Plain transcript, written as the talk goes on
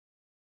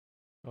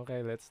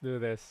Okay, let's do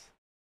this.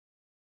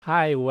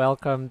 Hi,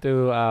 welcome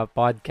to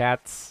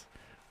PODCATS,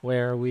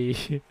 where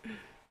we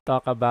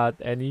talk about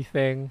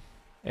anything.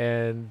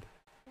 And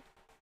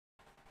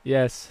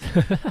yes,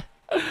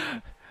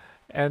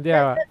 and That,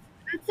 yeah, that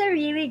that's a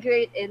really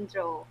great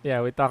intro.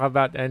 yeah, we talk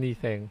about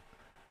anything.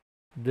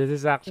 This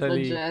is It's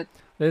actually legit.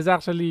 there's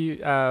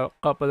actually a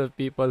couple of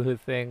people who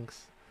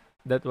thinks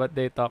that what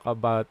they talk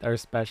about are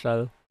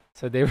special,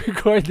 so they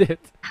record it.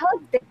 How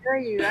dare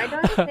you? I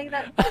don't think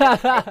that's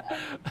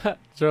special.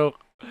 Joke.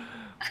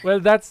 Well,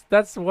 that's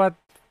what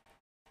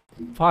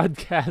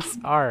podcasts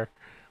are.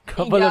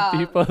 Couple of Yeah,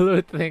 people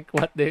who think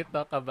what they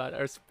talk about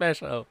are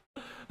special.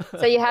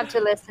 So you have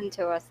to listen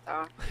to us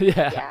though.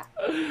 Yeah. Yeah.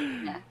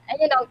 Yeah. And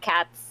you know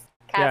cats.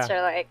 Cats Yeah.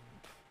 are like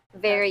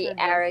cats very are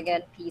just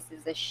arrogant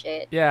pieces of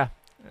shit. Yeah.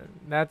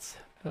 That's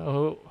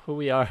who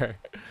we are.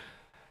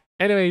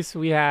 Anyways,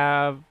 we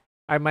have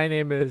my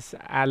name is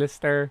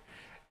Alistair,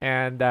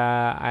 and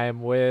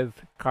I'm with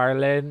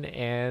Carlin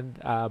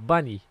and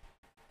Bunny.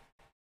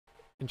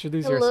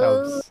 Introduce Hello.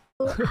 yourselves.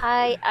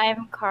 Hi,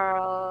 I'm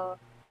Carlin.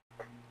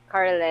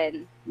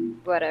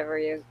 Whatever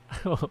you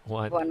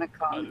One. wanna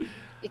call me.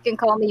 You can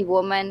call me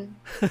woman.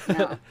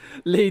 No.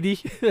 Lady.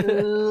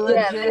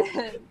 Yeah,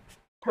 legit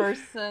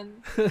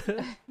person,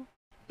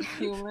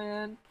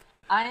 human.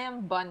 I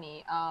am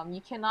bunny.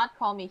 You cannot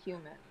call me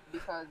human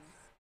because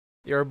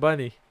You're a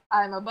bunny.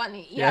 I'm a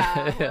bunny. Yeah.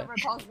 Yeah, Yeah. whoever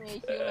calls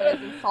me human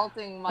is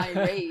insulting my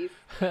race.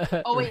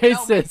 Oh wait, no, my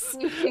Racist.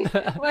 species.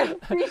 My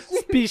species.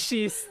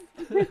 Species.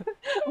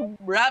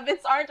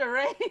 Rabbits aren't a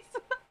race.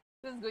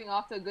 This is going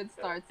off to a good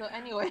start. So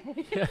anyway,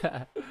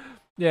 Yeah.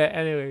 Yeah,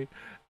 anyway.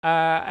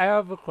 I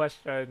have a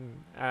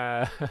question.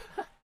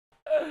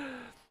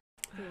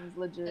 seems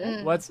legit.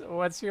 Mm.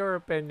 What's your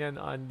opinion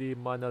on the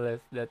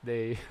monolith that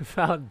they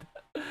found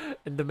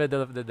in the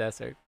middle of the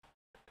desert?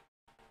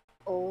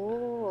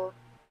 Oh.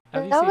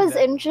 Have you That seen was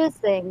that?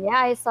 interesting. Yeah,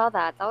 I saw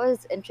that. That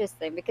was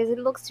interesting because it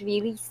looks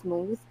really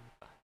smooth.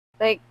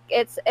 Like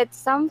it's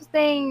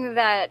something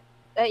that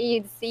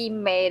you'd see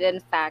made in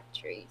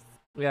factories.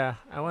 Yeah,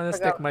 I want to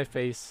stick Forgot. my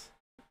face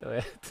to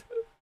it.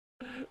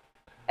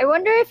 I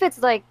wonder if it's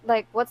like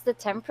what's the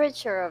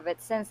temperature of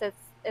it since it's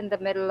in the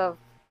middle of.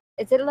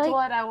 Is it That's like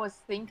what I was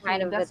kind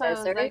thinking. of a That's why I was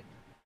desert?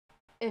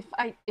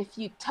 like, if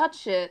you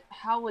touch it,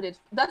 how would it?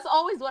 That's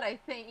always what I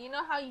think. You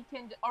know how you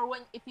can, or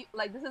when if you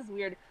like, this is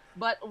weird.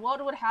 But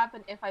what would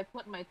happen if I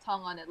put my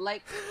tongue on it?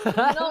 Like, you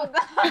know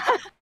that,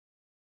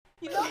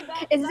 you know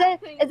Is that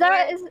that thing is where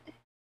that is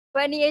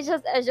Funny, I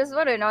just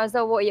want to know, is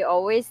that what you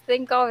always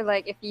think of?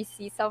 Like, if you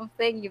see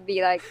something, you'd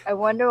be like, I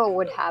wonder what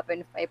would happen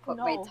if I put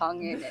my no,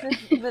 tongue in this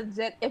it. is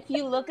legit. If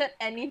you look at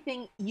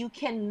anything, you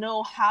can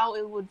know how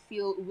it would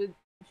feel with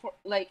for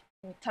like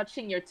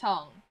touching your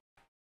tongue.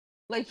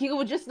 Like you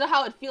would just know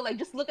how it feel. Like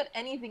just look at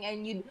anything,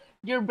 and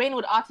your brain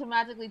would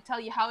automatically tell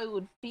you how it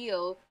would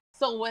feel.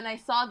 So when I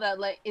saw that,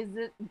 like, is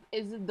it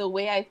the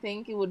way I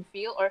think it would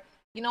feel, or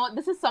you know what?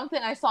 This is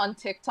something I saw on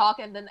TikTok,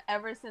 and then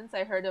ever since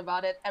I heard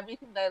about it,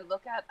 everything that I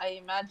look at, I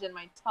imagine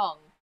my tongue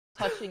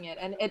touching it,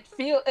 and it's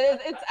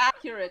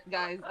accurate,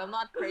 guys. I'm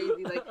not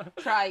crazy. Like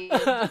try it.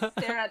 Just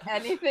stare at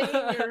anything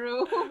in your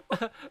room.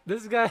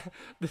 This guy,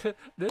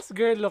 this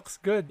girl looks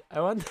good.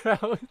 I wonder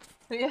how.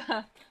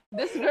 Yeah,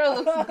 this girl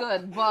looks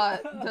good,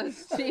 but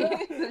does she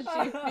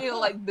feel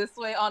like this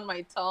way on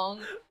my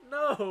tongue?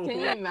 No. Can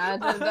you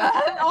imagine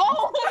that?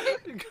 Oh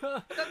my,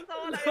 God. that's not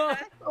what I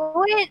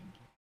No. meant. Wait,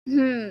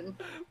 hmm,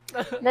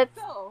 that's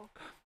No,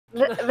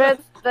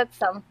 that's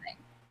something.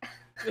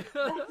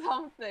 that's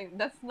something.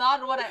 That's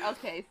not what I.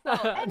 Okay, so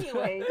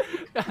anyway,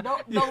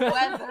 the you,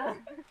 weather,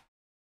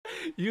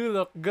 you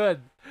look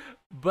good,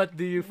 but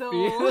do you though,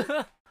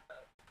 feel?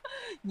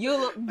 you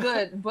look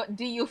good, but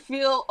do you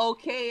feel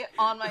okay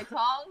on my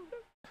tongue?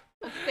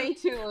 Stay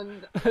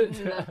tuned,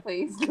 no,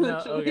 please. No,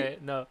 Literally, okay,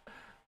 no,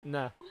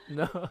 no,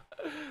 no. Yeah.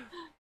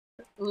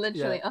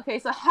 literally. Okay,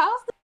 so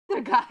how's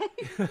the guy?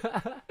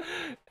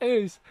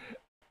 Anyways,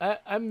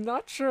 I'm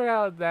not sure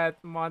how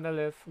that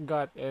monolith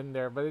got in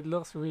there, but it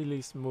looks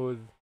really smooth.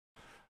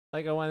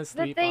 Like I want to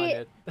But sleep on they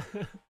it.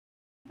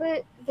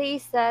 but they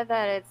said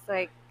that it's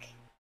like,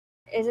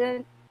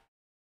 isn't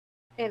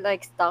it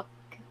like stuck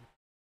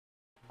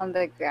on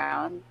the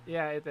ground?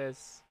 Yeah, it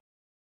is.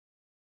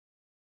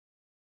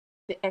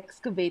 They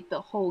excavate the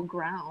whole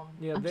ground.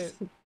 Yeah, I'm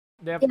just like,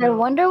 they have Yeah, I to.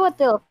 wonder what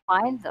they'll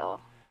find though.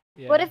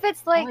 What Yeah. if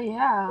it's oh like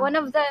yeah. one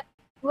of the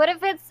what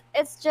if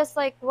it's just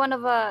like one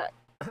of a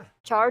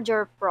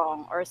charger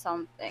prong or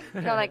something?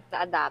 You know, like the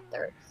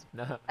adapters.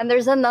 No. And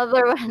there's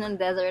another one in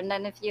desert, and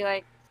then if you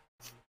like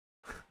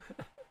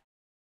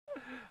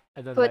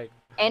I don't put like.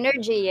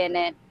 energy in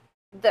it,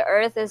 the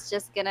earth is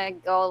just gonna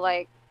go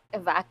like a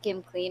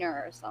vacuum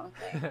cleaner or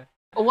something.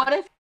 What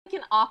if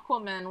like an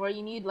Aquaman where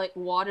you need like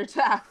water to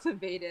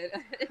activate it?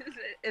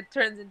 It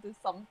turns into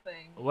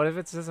something. What if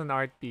it's just an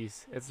art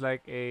piece? It's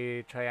like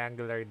a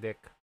triangular dick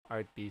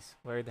art piece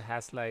where it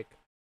has like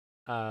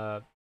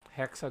uh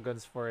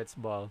hexagons for its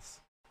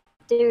balls.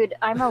 Dude,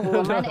 I'm a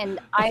woman No, and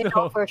I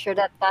know no. for sure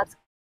that that's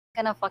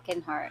gonna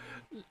fucking hurt.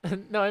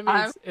 No, I mean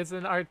I'm it's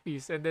an art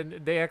piece, and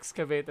then they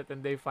excavate it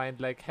and they find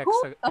like who?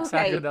 Okay,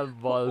 hexagonal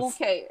balls.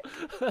 okay.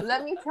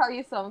 Let me tell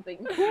you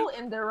something. Who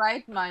in their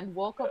right mind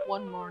woke up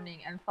one morning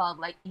and thought,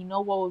 like, you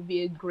know what would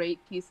be a great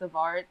piece of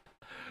art?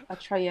 A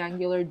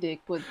triangular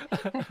dick with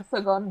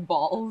hexagon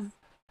balls.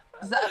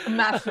 It's a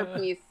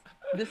masterpiece.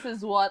 This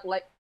is what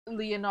like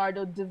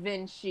Leonardo da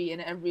Vinci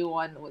and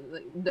everyone was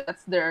like,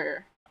 that's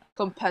their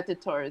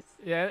competitors.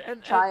 Yeah,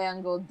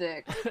 Triangle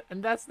dick.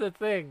 and that's the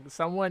thing.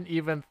 Someone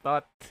even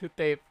thought to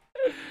tape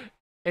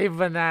a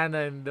banana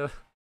in the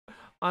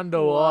on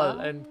the wall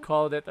and What?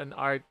 called it an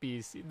art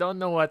piece. You don't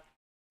know what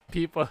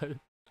people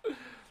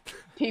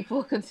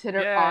People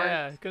consider yeah, art.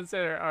 yeah,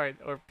 consider art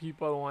or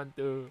people want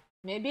to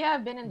Maybe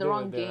I've been in the do with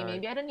wrong their game. art.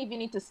 Maybe I don't even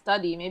need to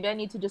study. Maybe I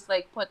need to just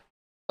like put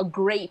a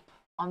grape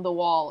on the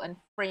wall and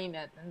frame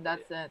it, and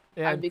that's it.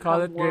 Yeah, I've and call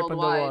become it grape on the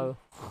worldwide. wall.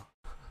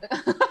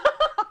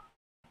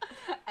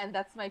 And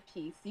that's my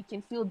piece. You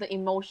can feel the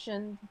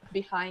emotion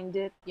behind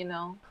it, you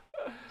know,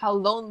 how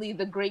lonely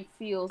the grape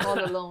feels all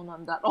alone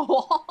on that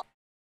wall.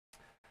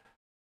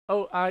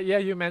 Oh, yeah,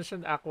 you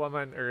mentioned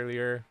Aquaman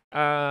earlier.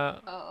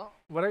 Oh.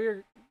 What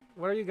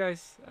are you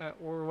guys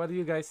or what do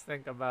you guys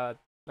think about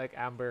like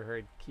Amber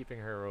Heard keeping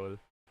her role?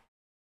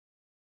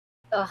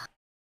 Ugh.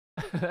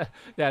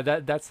 Yeah,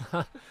 that's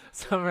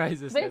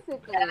summarizes it.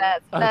 Basically,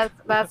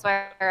 That's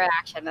my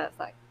reaction. It's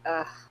like,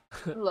 ugh.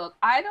 look,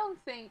 I don't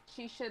think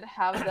she should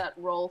have that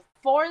role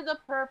for the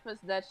purpose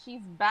that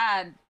she's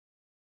bad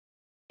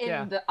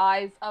Yeah. in the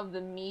eyes of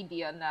the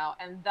media now,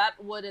 and that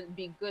wouldn't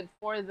be good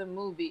for the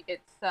movie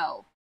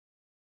itself,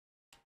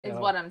 is Yeah.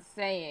 what I'm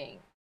saying.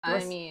 I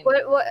Plus- mean,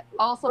 What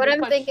also what I'm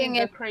because thinking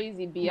she's a is,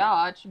 crazy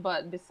biatch,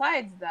 but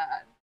besides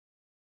that,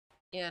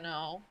 you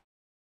know,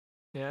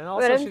 Yeah, and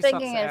what also I'm she sucks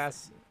thinking is,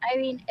 ass. I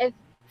mean, if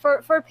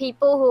for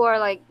people who are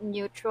like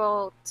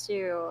neutral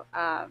to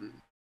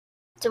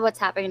what's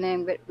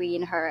happening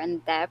between her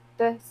and Depp,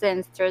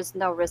 since there's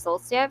no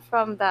results yet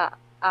from the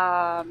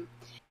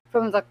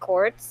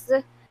courts,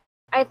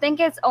 I think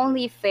it's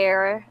only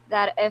fair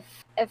that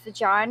if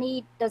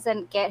Johnny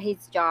doesn't get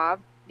his job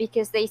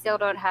because they still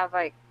don't have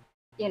like,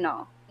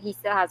 he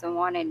still hasn't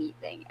won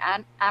anything,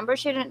 and Amber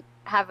shouldn't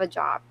have a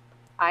job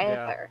Yeah.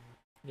 either,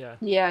 Yeah.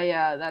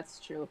 yeah, that's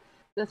true.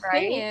 The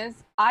thing right?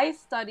 is, I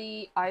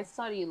study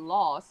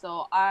law,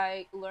 so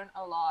I learn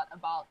a lot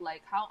about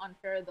like how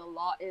unfair the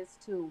law is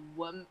to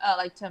women,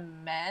 like to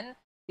men,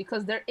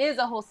 because there is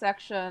a whole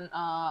section,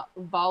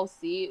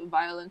 VAUC,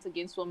 violence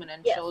against women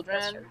and Yes, that's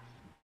children, true.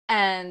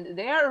 and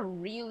they are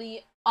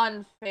really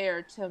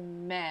unfair to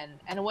men.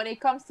 And when it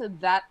comes to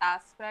that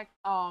aspect,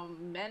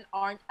 men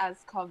aren't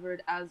as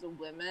covered as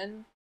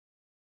women.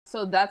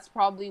 So that's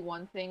probably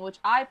one thing which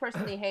I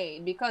personally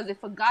hate, because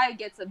if a guy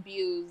gets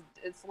abused,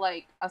 it's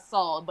like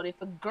assault, but if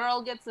a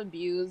girl gets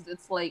abused,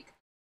 it's like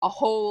a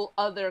whole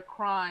other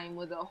crime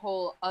with a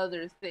whole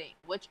other thing,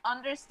 which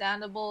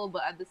understandable,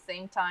 but at the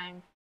same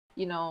time,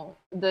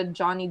 the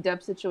Johnny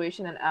Depp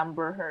situation and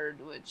Amber Heard,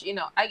 which,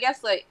 I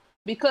guess like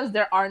because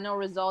there are no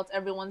results,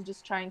 everyone's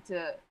just trying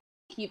to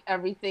keep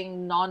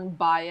everything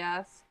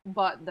non-biased,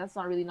 but that's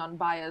not really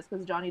non-biased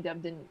because Johnny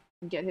Depp didn't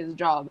get his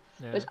job,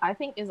 Yeah. which I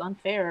think is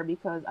unfair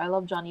because I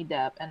love Johnny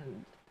Depp,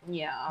 and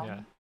yeah. Yeah.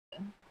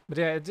 But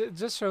yeah, it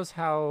just shows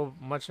how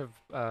much of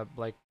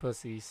like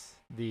pussies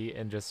the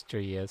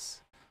industry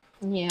is.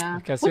 Yeah.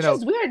 Because Which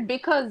is weird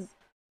because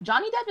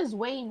Johnny Depp is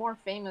way more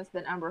famous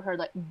than Amber Heard,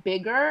 like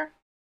bigger.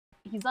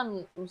 He's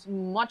done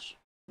much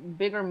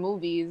bigger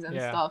movies and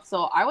Yeah. stuff,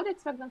 so I would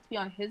expect them to be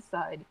on his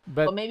side.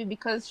 But maybe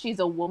because she's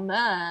a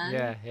woman.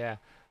 yeah.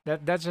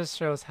 That just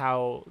shows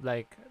how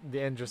like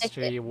the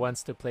industry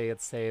wants to play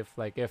it safe.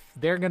 Like if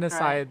they're gonna Right,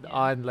 side yeah.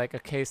 on like a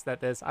case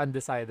that is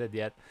undecided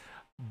yet,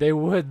 they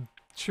would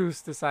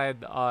choose to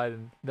side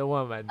on the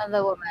woman. And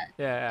the woman.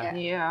 Yeah.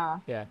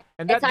 Yeah.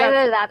 And It's that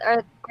either that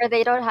or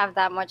they don't have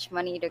that much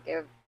money to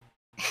give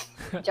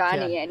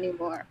Johnny yeah.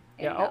 anymore.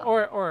 Yeah, know?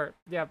 or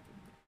yeah,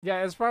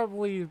 it's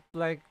probably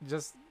like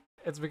just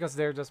it's because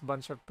they're just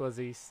bunch of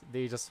pussies.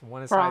 They just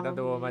want to side on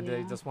the woman. Probably,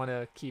 They yeah. just want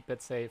to keep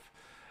it safe,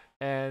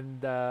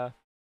 and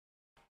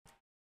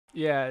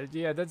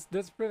yeah,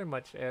 that's pretty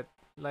much it.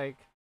 Like,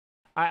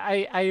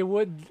 I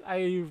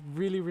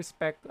really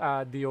respect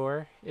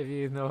Dior, if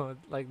you know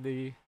like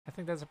I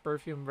think that's a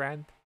perfume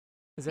brand,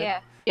 is it? Yeah.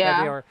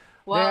 Yeah. Dior.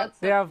 Well,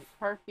 they have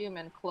perfume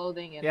and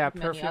clothing and yeah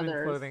many perfume and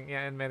others. clothing,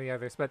 yeah, and many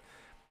others, but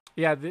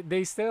yeah,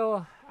 they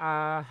still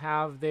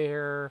have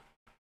their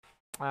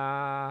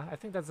I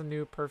think that's a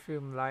new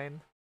perfume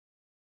line,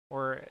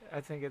 or I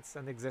think it's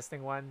an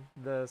existing one,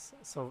 the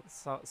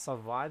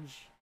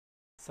Sauvage,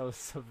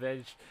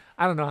 Sauvage.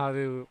 I don't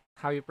know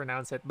how you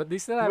pronounce it, but they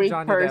still have Every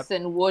Johnny Depp.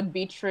 person would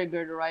be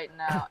triggered right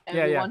now.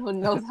 Yeah, Everyone who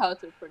knows how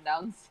to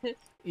pronounce it.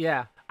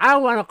 Yeah, I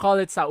want to call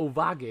it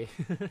Sauvage.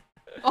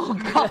 Oh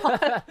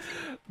God.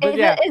 But Is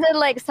yeah, it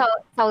like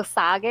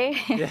Sausage?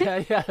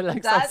 yeah,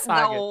 like That's sausage.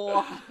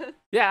 no.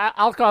 Yeah,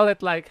 I'll call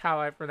it like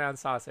how I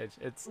pronounce sausage.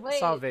 It's Wait,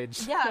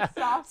 sausage. yeah,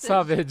 sausage.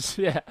 Sausage,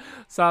 yeah,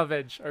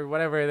 sausage or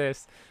whatever it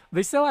is.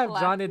 They still have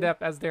Johnny Classic.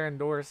 Depp as their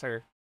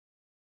endorser.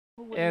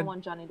 Who wouldn't And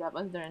want Johnny Depp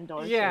as their yeah,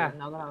 endorser?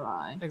 Not gonna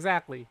lie.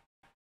 exactly.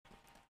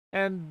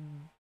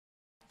 And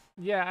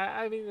yeah,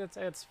 I mean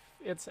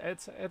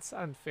it's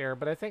unfair,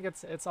 but I think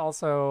it's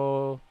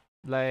also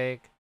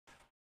like,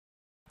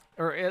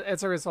 or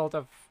it's a result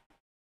of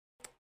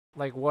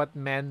like what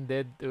men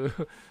did to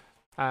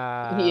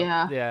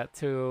Yeah, yeah,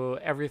 to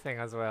everything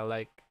as well,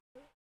 like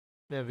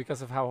yeah,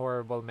 because of how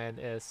horrible men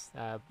is,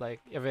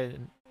 like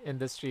even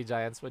industry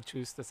giants would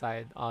choose to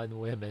side on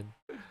women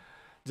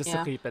just to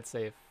yeah. keep it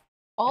safe.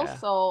 Yeah.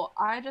 Also,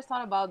 I just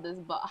thought about this,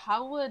 but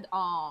how would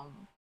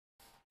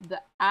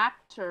the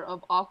actor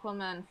of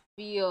Aquaman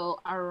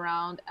feel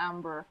around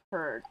Amber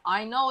Heard?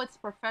 I know it's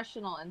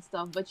professional and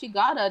stuff, but you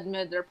gotta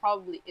admit there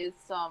probably is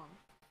some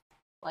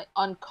like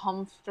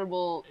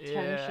uncomfortable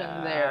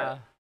tension there.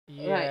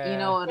 Yeah. Like, you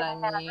know Yeah. what I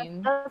Yeah,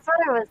 mean? that's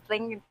what I was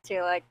thinking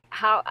too. Like,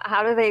 how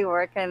do they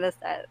work in this?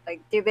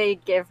 Like, do they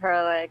give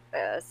her like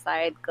the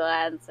side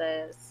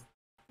glances?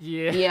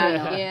 Yeah,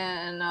 Yeah.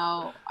 yeah,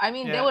 no. I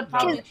mean, they Yeah, would no.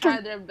 probably Because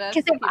try their best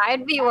because to if keep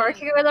I'd be silent.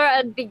 working with her,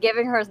 I'd be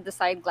giving her the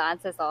side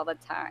glances all the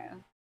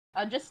time.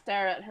 I'll just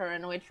stare at her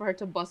and wait for her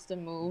to bust a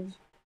move.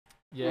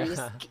 And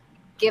just Yeah.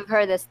 give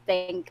her the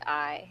stink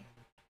eye.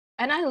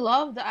 And I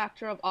love the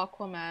actor of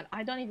Aquaman.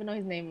 I don't even know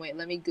his name. Wait,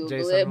 let me Google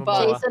Jason it.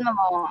 But Momoa. Jason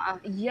Momoa.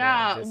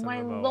 Yeah, yeah, Jason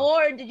my Momoa.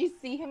 lord, did you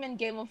see him in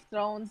Game of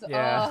Thrones?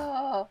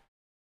 Yeah.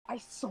 I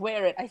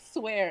swear it. I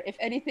swear. If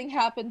anything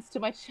happens to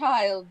my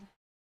child,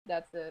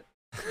 that's it.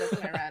 That's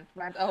my rant.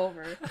 Rant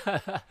over.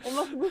 It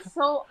must be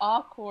so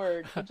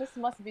awkward. It just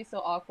must be so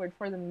awkward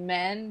for the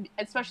men,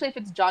 especially if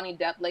it's Johnny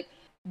Depp. Like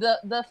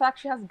the fact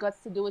she has guts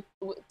to do it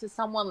to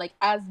someone like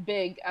as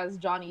big as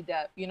Johnny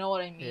Depp. You know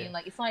what I mean? Yeah.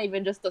 Like it's not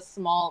even just a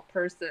small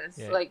person. It's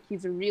Yeah. like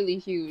he's really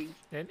huge.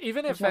 And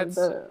even It's if like it's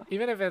the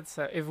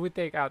if we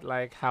take out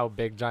like how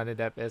big Johnny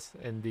Depp is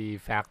in the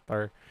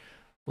factor,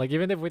 like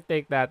even if we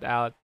take that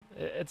out,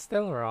 it's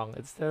still wrong.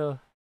 It's still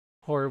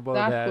horrible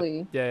that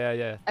exactly.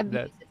 yeah Abuse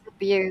that is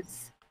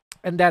abuse.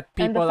 and that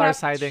And the people are fact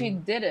she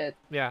siding. did it,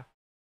 Yeah,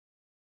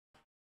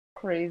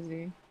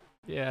 crazy.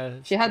 yeah,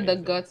 it's She had the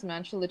crazy. guts,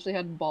 man. She literally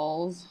had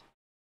balls.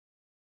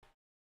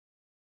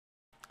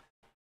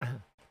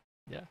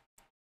 Yeah.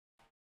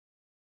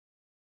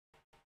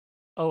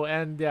 Oh,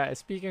 and yeah,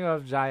 speaking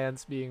of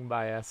giants being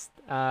biased,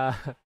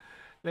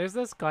 there's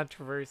this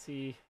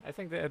controversy. I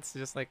think that it's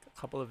just like a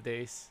couple of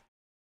days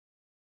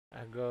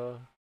ago.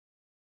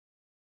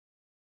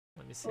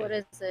 Let me see. What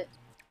is it?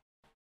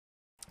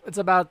 It's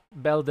about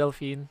Belle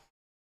Delphine.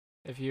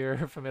 If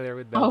you're familiar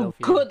with Belle Oh,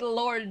 Delphine. good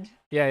lord.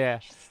 Yeah, yeah.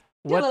 She's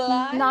What? still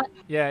alive? Not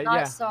Yeah, not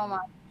yeah, so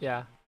much.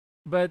 yeah.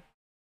 But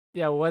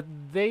yeah, what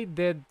they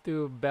did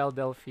to Belle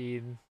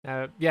Delphine.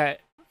 Yeah.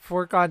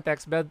 For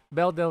context,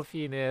 Belle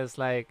Delphine is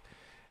like,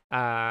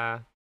 uh,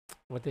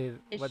 what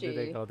Is what did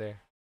they she? go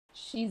there?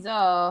 She's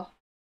a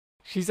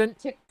She's an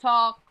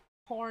TikTok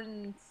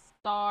porn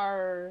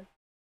star,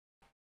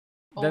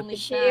 that. Is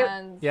she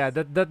OnlyFans. Yeah,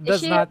 that is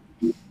does she not.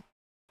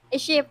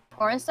 is she a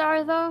porn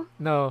star though?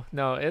 No,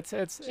 no. It's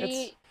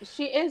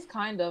She is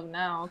kind of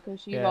now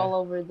because she's yeah. all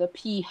over the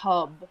P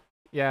Hub.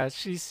 Yeah,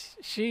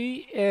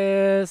 she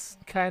is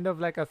kind of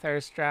like a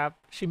thirst trap.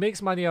 She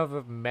makes money off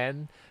of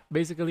men,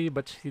 basically,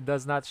 but she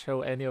does not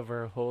show any of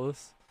her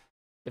holes.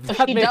 If Oh,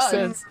 that she makes does.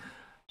 sense.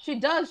 She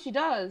does. She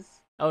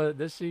does. Oh,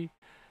 does she?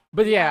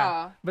 But yeah,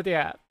 Yeah. but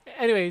yeah.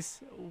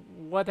 Anyways,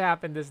 what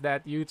happened is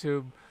that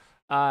YouTube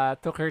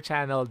took her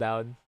channel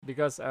down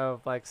because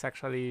of like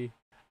sexually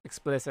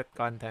explicit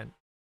content.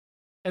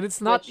 And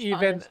it's not Which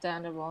even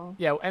understandable.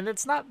 yeah, and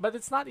it's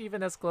not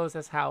even as close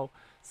as how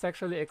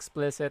sexually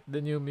explicit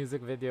the new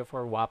music video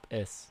for WAP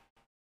is.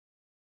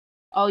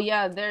 Oh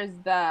yeah, there's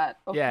that.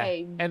 Yeah.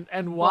 Okay, And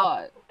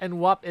but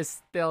WAP is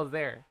still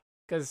there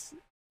cuz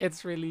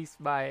it's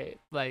released by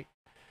like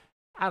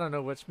I don't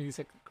know which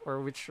music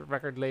or which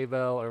record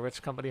label or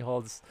which company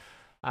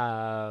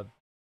uh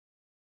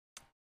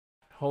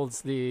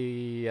holds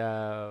the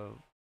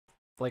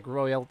like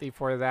royalty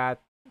for that.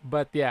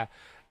 But yeah,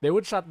 they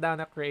would shut down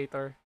a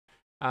creator,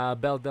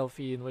 Belle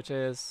Delphine, which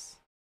is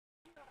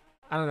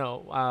I don't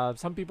know.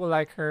 Some people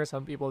like her,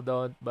 some people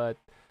don't. But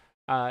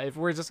if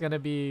we're just gonna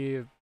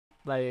be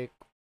like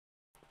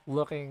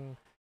looking,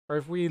 or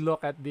if we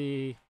look at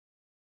the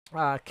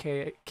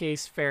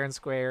case fair and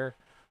square,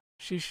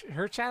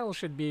 her channel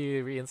should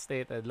be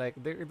reinstated. Like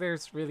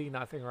there's really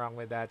nothing wrong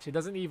with that. She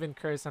doesn't even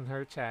curse on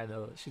her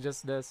channel. She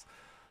just does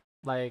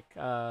like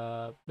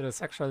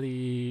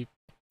sexually,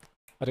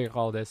 what do you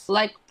call this?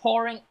 like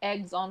pouring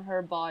eggs on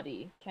her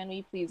body. Can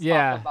we please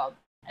Yeah. talk about?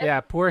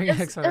 Yeah, pouring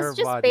eggs on her It's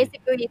just body.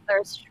 basically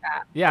thirst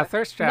trap. Yeah,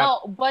 thirst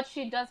trap. No, but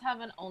she does have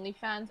an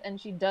OnlyFans and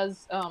she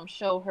does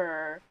show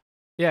her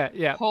Yeah,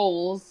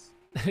 holes.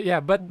 yeah,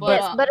 But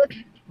Yes, but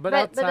but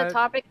but the outside,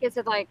 topic is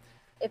like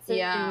it's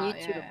Yeah, in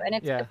YouTube, yeah. and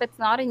it's Yeah. if it's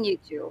not in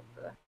YouTube,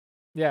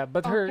 yeah,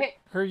 but Okay.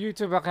 her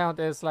YouTube account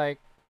is like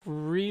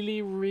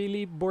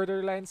really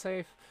borderline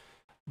safe.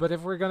 But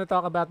if we're gonna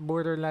talk about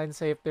borderline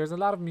safe, there's a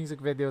lot of music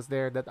videos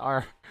there that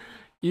are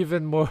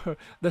even more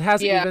that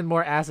has Yeah. even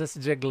more asses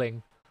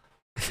jiggling,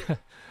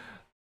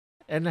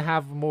 and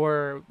have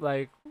more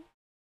like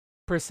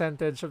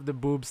percentage of the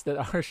boobs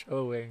that are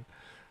showing.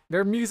 There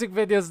are music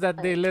videos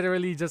that they Right.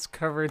 literally just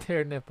cover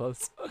their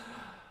nipples,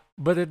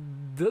 but it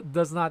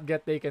does not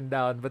get taken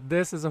down. But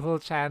this is a whole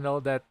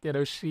channel that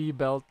she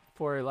built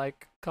for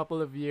like a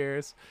couple of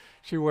years.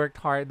 She worked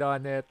hard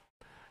on it,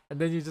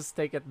 and then you just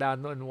take it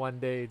down in one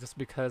day just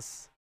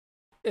because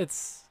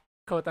it's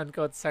quote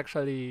unquote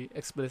sexually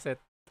explicit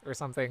or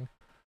something.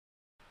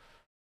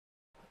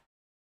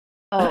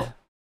 Oh,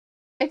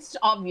 it's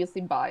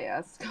obviously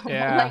biased. Come on,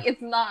 Yeah. like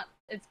it's not.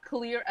 It's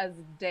clear as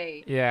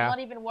day. Yeah. I'm not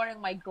even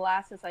wearing my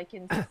glasses. I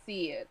can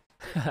see it.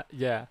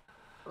 Yeah.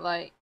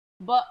 Like,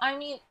 but I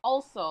mean,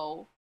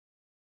 also,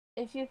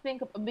 if you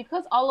think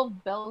because all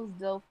of Belle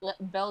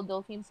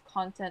Delphine's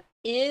content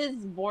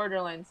is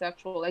borderline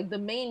sexual. Like the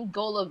main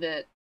goal of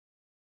it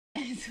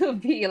is to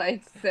be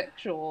like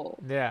sexual.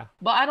 Yeah.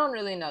 But I don't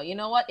really know. You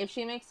know what? If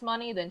she makes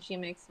money, then she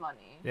makes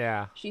money.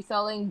 Yeah. She's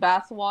selling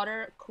bath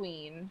water,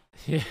 queen.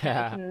 It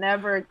Yeah. can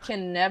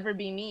never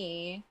be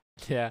me.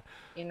 Yeah.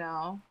 You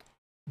know.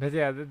 But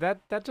yeah,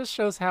 that just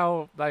shows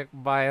how like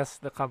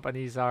biased the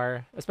companies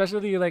are,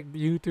 especially like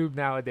YouTube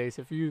nowadays.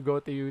 If you go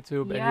to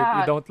YouTube and you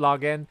Yeah. don't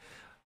log in,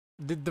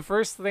 the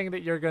first thing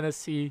that you're gonna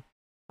see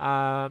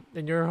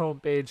in your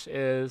homepage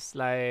is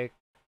like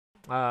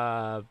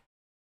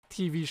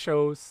TV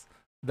shows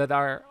that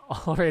are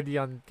already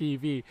on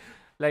TV.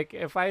 Like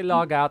if I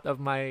log out of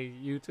my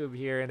YouTube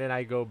here and then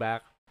I go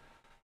back,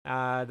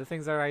 the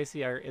things that I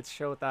see are It's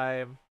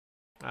Showtime,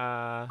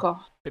 God.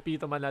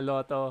 Pepito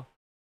Manaloto.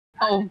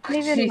 Oh, I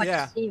don't even jeez. watch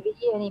Yeah. TV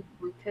anymore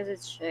because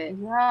it's shit.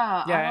 Yeah,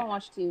 I Yeah. don't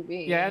watch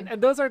TV. Yeah,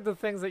 and those are the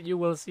things that you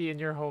will see in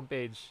your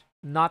homepage,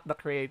 not the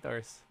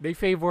creators. They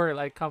favor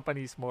like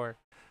companies more.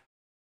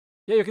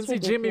 Yeah, you can It's see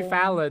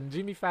ridiculous.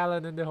 Jimmy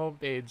Fallon in the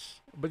homepage,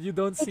 but you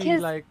don't see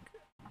Because- like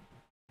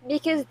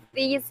Because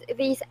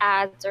these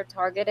ads are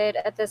targeted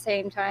at the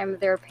same time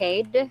they're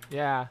paid.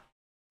 yeah,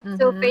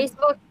 So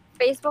Mhm.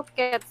 Facebook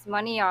gets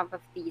money off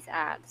of these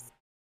ads.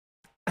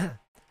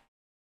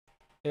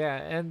 yeah,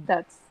 and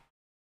That's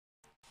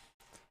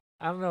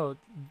I don't know.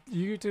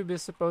 YouTube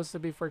is supposed to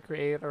be for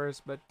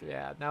creators, but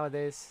yeah,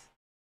 nowadays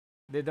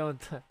they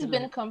don't. He's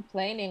been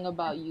complaining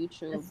about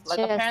YouTube. It's Like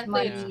just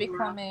apparently it's money.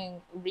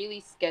 becoming really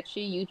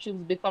sketchy.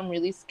 YouTube's become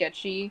really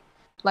sketchy.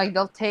 Like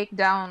they'll take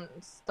down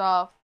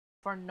stuff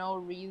for no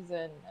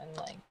reason and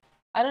like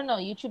I don't know,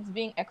 YouTube's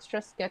being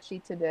extra sketchy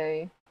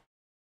today.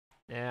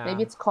 Yeah,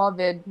 Maybe it's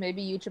COVID.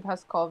 Maybe YouTube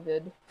has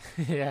COVID.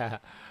 yeah,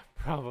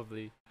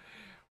 probably,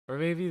 or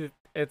maybe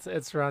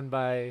it's run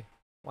by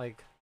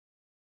like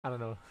I don't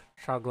know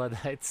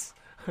troglodytes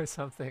or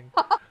something.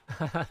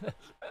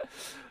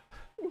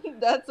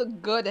 That's a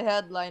good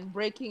headline.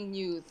 Breaking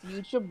news.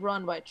 YouTube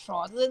run by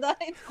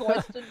troglodytes?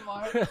 Question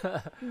mark.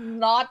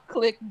 Not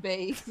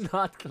clickbait.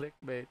 Not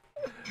clickbait.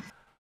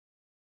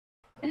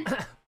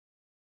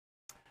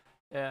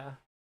 Yeah.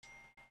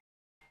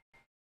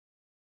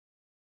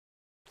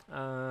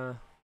 But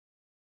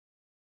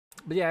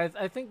yeah,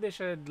 I think they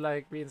should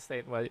like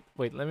reinstate. Wait,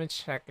 let me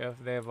check if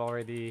they've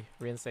already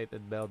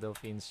reinstated Belle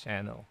Delphine's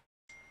channel.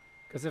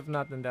 Because if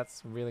not, then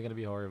that's really gonna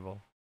be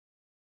horrible.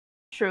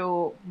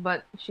 True,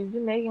 but she's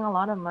been making a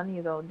lot of money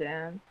though,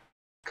 Dan.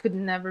 Could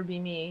never be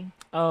me.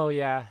 Oh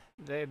yeah,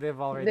 they've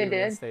already They did?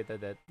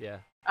 reinstated it. Yeah.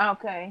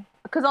 Okay.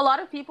 Because a lot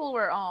of people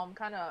were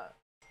kind of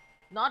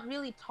not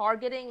really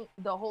targeting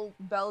the whole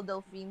Belle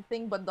Delphine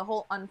thing, but the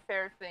whole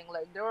unfair thing.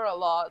 Like there were a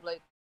lot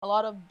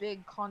of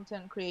big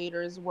content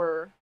creators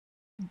were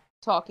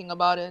talking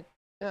about it.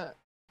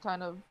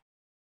 Kind of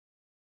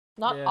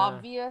not Yeah.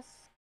 obvious,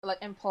 like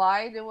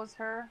implied it was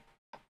her,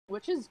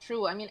 which is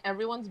true. I mean,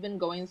 everyone's been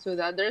going through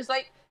that. There's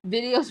like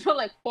videos from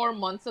like 4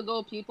 months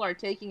ago. People are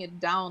taking it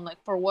down. Like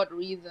for what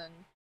reason?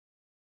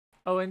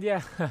 Oh, and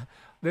yeah,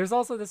 there's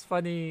also this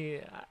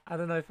funny. I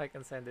don't know if I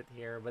can send it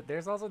here, but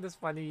there's also this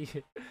funny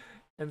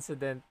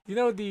incident. You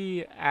know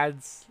the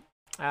ads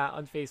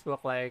on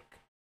Facebook, like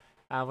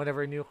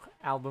whenever a new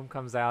album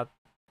comes out.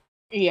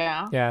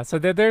 Yeah. Yeah, so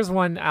there's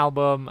one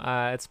album.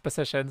 It's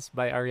Positions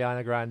by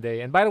Ariana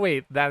Grande, and by the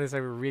way, that is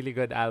a really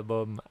good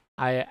album.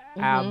 I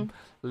am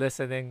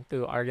listening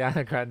to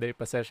Ariana Grande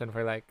Position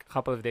for like a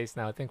couple of days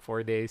now. I think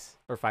 4 days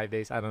or 5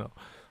 days. I don't know,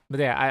 but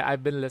yeah,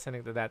 I've been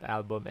listening to that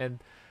album,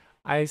 and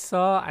I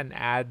saw an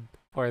ad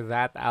for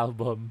that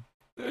album,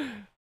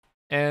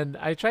 and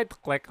I tried to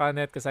click on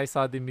it because I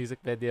saw the music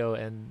video,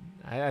 and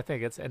I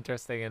think it's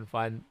interesting and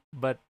fun,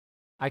 but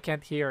I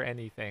can't hear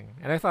anything,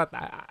 and I thought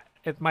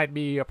it might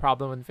be a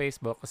problem on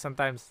Facebook. 'Cause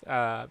sometimes,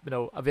 a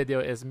video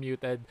is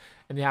muted,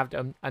 and you have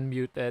to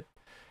unmute it,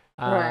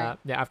 Right.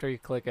 yeah, after you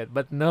click it.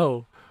 But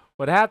no,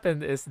 what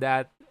happened is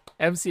that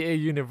MCA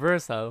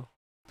Universal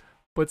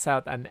puts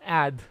out an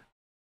ad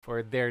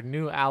for their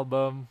new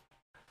album,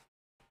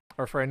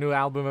 or for a new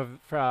album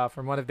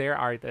from one of their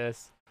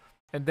artists,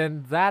 and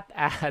then that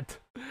ad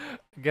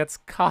gets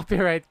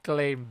copyright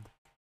claimed,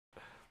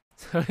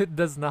 so it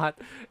does not.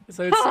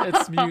 So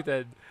it's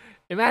muted,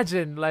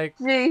 Imagine like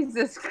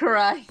Jesus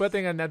Christ.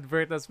 putting an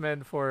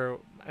advertisement for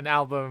an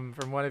album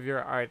from one of your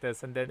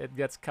artists, and then it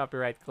gets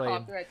copyright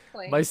claimed Copyright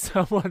by claim.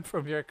 someone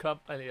from your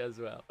company as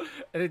well,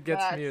 and it gets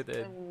That's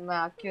muted.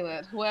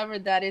 immaculate. Whoever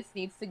that is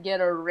needs to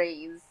get a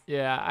raise.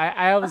 Yeah,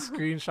 I have a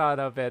screenshot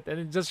of it, and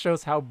it just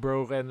shows how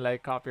broken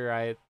like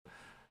copyright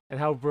and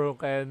how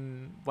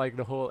broken like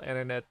the whole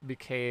internet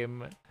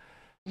became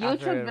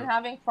YouTube's been after.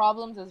 having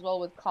problems as well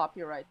with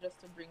copyright,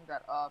 just to bring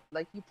that up.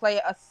 Like, you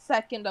play a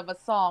second of a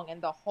song and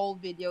the whole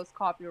video's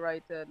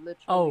copyrighted,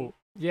 literally. Oh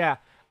yeah,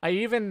 I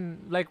even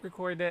like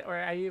recorded, or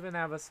I even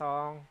have a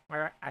song,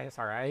 or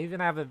I even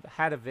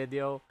had a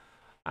video,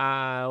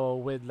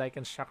 with like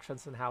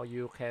instructions on how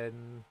you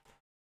can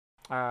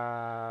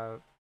uh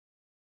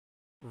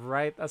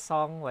write a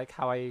song, like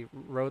how I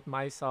wrote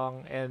my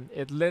song, and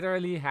it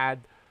literally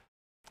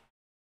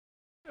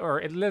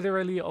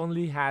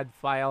only had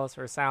files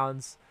or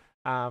sounds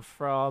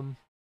from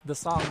the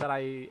song that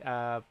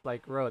I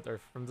like wrote, or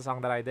from the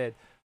song that I did,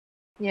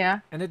 Yeah.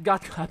 and it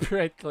got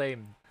copyright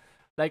claimed.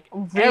 Like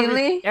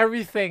Really?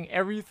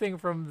 everything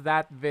from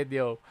that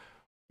video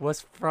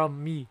was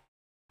from me.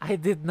 I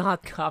did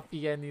not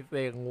copy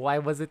anything. Why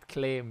was it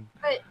claimed?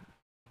 But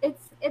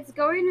it's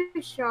going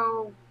to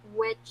show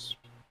which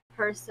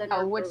person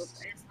or Which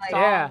group is like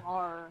Yeah. song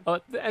or... Oh,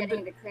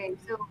 getting the claim.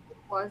 So who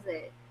was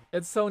it?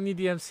 it's Sony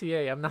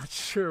DMCA. I'm not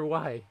sure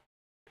why.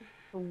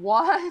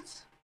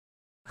 What?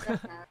 Uh,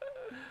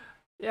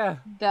 Yeah.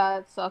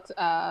 That sucks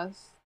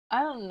ass.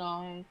 I don't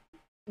know.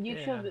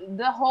 YouTube,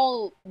 the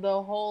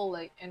whole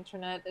like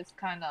internet is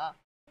kind of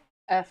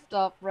effed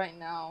up right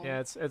now. Yeah,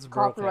 it's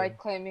Copyright broken.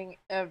 claiming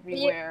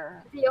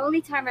everywhere. The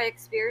only time I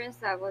experienced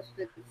that was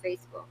with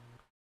Facebook.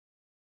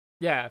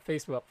 Yeah,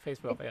 Facebook,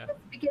 yeah.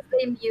 Because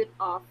they mute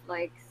off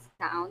like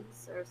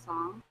sounds or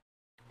songs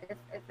if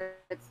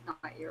it's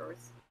not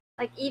yours.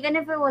 Like even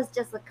if it was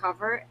just a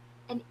cover,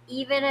 and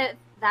even if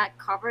that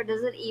cover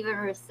doesn't even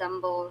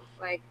resemble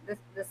like the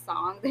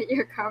song that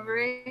you're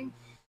covering,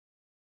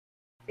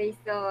 they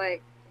still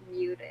like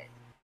mute it.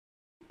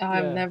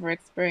 I've Yeah. never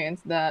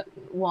experienced that.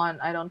 One,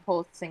 I don't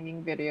post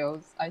singing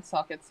videos. I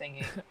suck at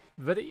singing.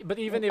 But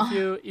even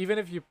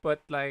if you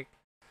put like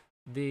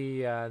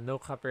the no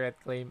copyright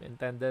claim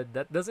intended,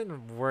 that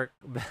doesn't work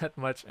that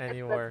much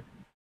anymore.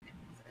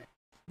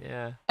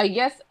 Yeah. I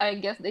guess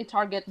they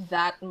target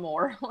that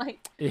more. Like,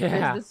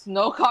 Yeah. there's this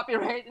no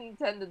copyright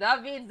intended.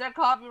 That means they're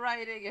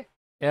copywriting it.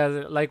 Yeah,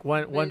 like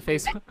one They-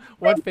 face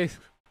one face.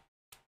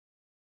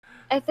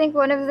 I think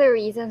one of the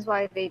reasons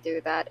why they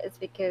do that is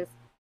because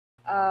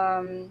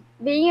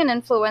being an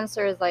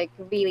influencer is like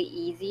really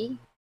easy.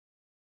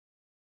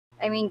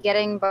 I mean,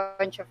 getting a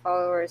bunch of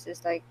followers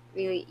is like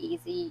really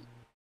easy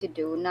to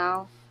do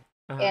now.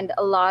 Uh-huh. And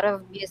a lot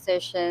of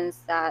musicians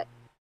that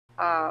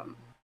um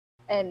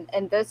in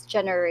this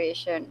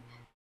generation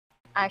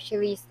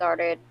actually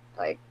started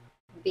like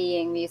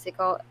being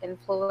musical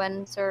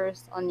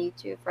influencers on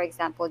YouTube. For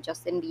example,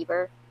 Justin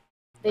Bieber.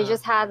 They Uh-huh.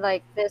 just had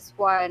like this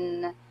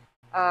one.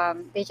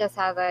 They just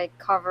had like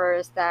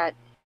covers that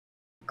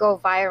go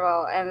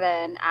viral, and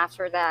then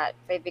after that,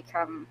 they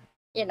become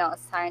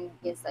signed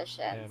Yeah,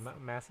 musicians,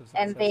 massive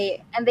and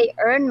success. they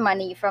earn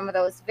money from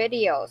those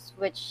videos,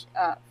 which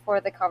for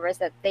the covers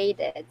that they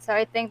did. So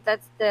I think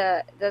that's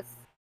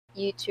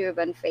YouTube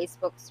and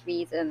Facebook's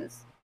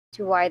reasons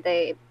to why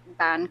they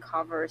ban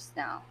covers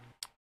now.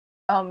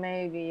 Oh,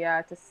 maybe,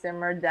 yeah, to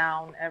simmer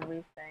down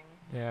everything.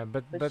 Yeah,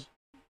 but Which,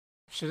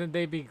 shouldn't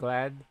they be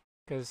glad?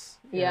 Because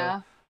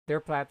yeah. their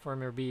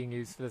platform are being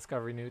used to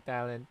discover new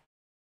talent,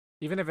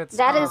 even if it's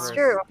That is covers.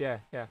 true. Yeah,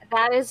 yeah.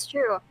 That is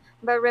true.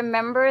 But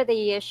remember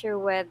the issue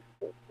with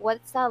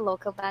what's that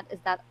local band? Is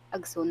that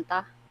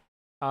Agsunta,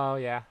 Oh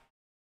yeah,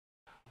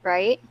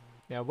 right?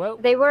 yeah. Well,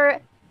 They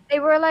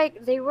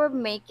were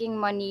making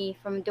money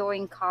from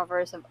doing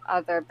covers of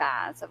other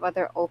bands, of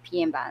other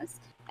OPM bands.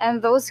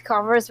 And those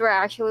covers were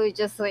actually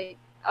just like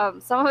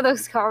some of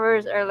those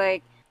covers are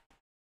like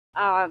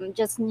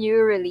just new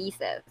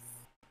releases.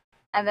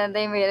 And then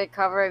they made a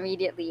cover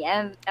immediately,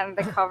 and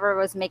the cover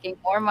was making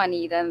more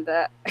money than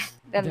the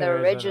the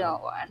original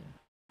one.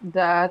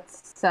 That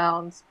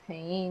sounds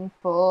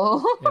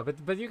painful. Yeah,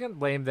 but you can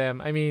blame them.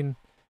 I mean,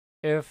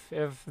 if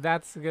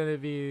that's gonna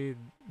be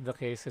the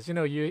case, because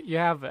you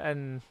have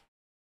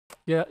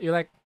you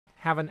like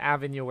have an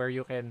avenue where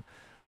you can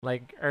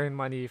like earn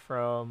money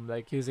from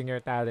like using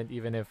your talent,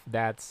 even if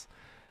that's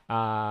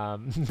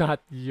not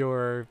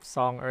your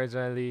song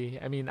originally.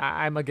 I mean,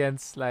 I'm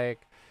against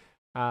like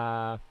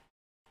what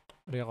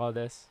do you call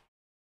this?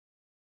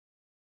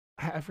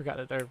 I forgot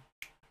the term.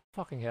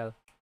 Fucking hell.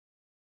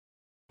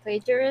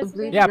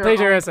 Plagiarism? Yeah, Your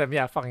plagiarism.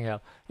 Yeah, fucking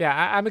hell. Yeah,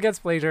 I'm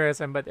against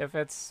plagiarism, but if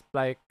it's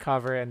like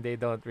cover and they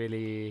don't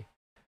really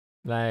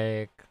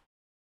like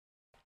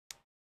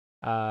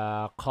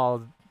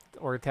call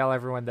or tell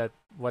everyone that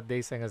what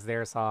they sing is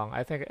their song,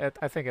 I think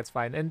it's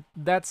fine. And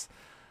that's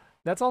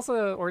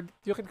also, or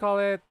you can call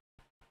it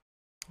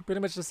pretty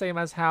much the same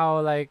as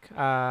how like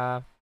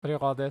what do you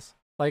call this?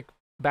 Like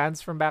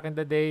bands from back in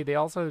the day, they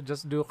also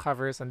just do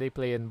covers and they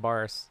play in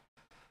bars.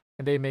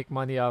 and they make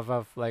money off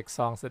of like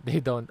songs that they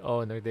don't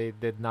own or they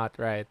did not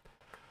write.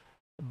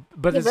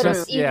 But Yeah, it's but True.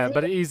 it's just yeah, easy.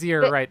 but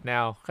easier But, right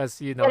now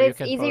because but you it's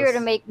can easier to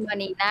post. make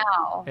money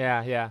now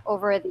Yeah, yeah,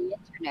 over the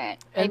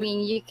internet. I and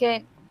mean, you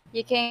can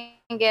you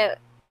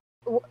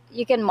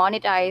can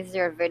monetize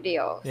your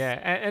videos, yeah,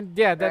 and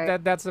yeah,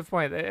 right? that's the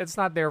point. It's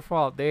not their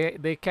fault.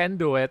 They can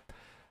do it.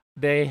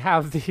 They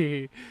have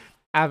the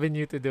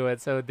avenue to do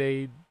it, so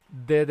they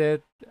did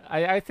it.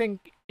 I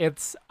think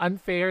it's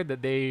unfair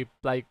that they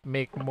like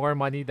make more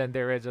money than the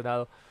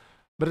original,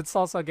 but it's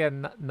also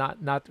again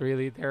not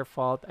really their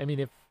fault. I mean,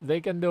 if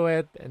they can do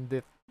it and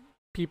if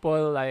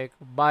people like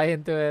buy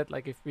into it,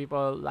 like if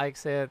people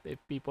likes it, if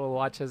people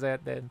watches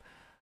it, then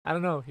I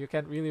don't know. You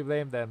can't really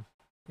blame them.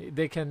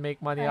 They can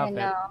make money I off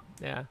it. know,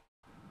 Yeah,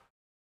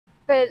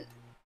 but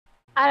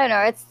I don't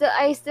know.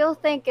 I still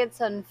think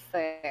it's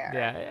unfair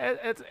yeah.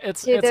 to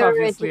It's the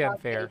obviously original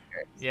unfair.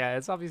 makers. Yeah,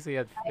 it's obviously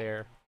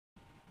unfair.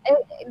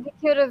 They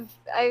could have.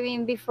 I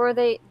mean, before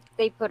they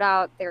put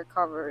out their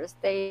covers,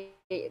 they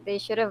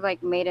should have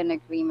like made an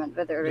agreement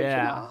with the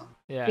Yeah, original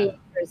yeah.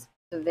 creators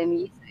of the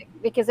music,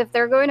 because if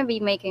they're going to be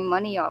making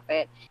money off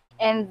it,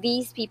 and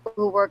these people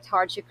who worked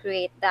hard to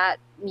create that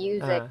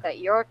music Uh, that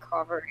you're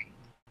covering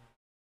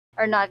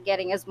are not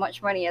getting as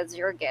much money as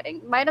you're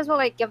getting, might as well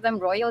like give them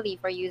royalty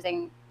for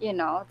using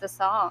the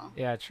song.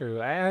 yeah,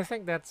 true. I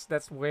think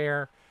that's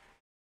where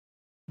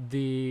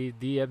the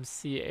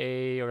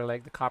DMCA or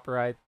like the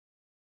copyright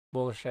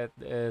bullshit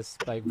is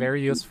like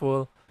very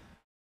useful.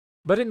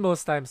 But in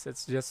most times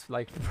it's just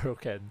like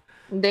broken.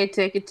 They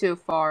take it too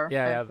far,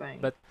 Yeah, I yeah.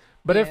 think. But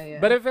Yeah,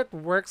 but yeah. if it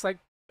works like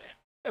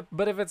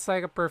but if it's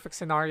like a perfect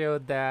scenario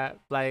that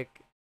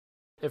like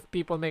if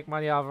people make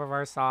money off of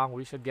our song,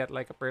 we should get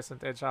like a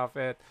percentage of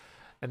it,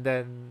 and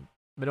then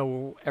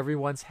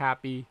everyone's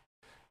happy.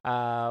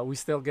 We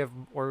still give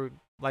or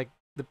like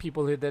the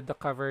people who did the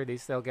cover, they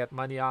still get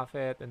money off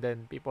it, and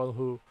then people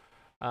who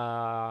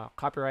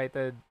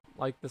copyrighted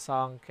like the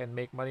song can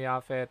make money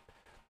off it.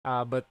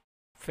 But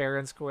fair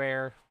and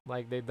square,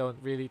 like they don't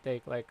really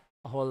take like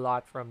a whole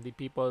lot from the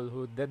people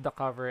who did the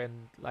cover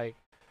and like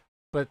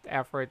put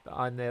effort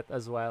on it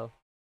as well.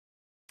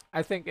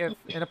 I think if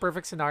in a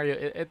perfect scenario,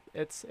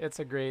 it's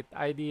a great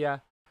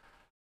idea.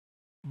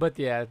 But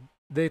yeah,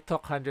 they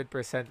took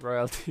 100%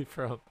 royalty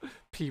from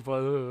people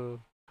who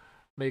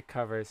make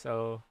covers.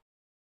 So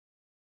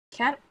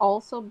Can't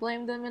also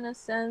blame them in a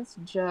sense,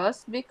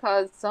 just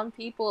because some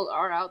people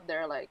are out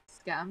there like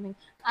scamming.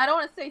 I don't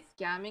want to say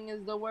scamming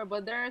is the word,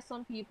 but there are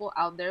some people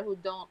out there who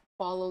don't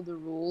follow the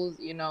rules,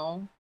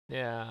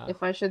 yeah,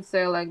 if I should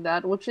say like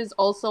that, which is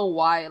also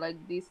why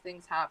like these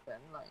things happen.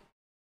 Like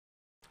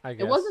I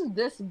it guess. wasn't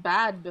this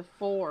bad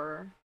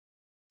before.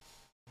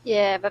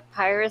 Yeah, but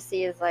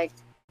piracy is like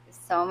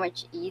so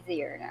much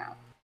easier now.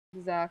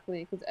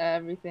 Exactly, because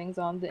everything's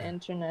on the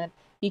internet.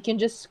 You can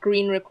just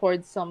screen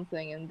record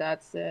something and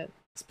that's it.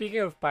 Speaking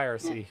of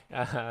piracy,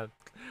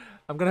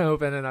 I'm gonna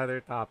open another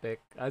topic.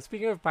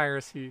 Speaking of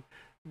piracy,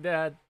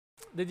 that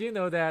did you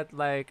know that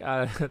like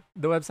the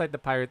website the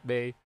Pirate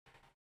Bay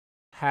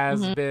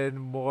has Mm-hmm. been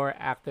more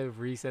active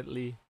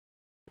recently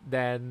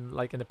than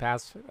like in the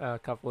past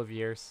couple of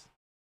years?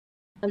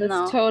 And that's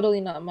No. totally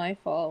not my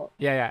fault.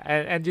 Yeah,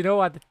 yeah, and you know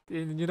what?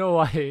 You know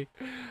why,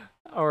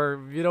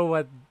 or you know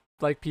what?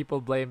 Like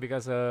people blame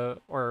because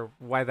or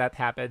why that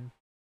happened?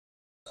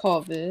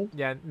 COVID.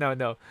 Yeah, no,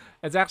 no.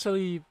 It's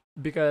actually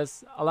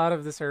because a lot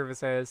of the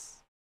services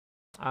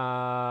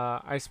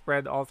I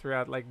spread all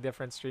throughout like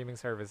different streaming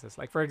services.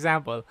 Like for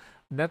example,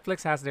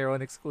 Netflix has their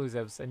own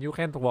exclusives and you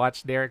can't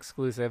watch their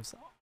exclusives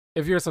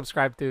if you're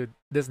subscribed to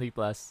Disney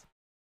Plus.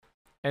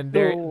 And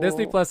their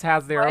Disney Oh. Plus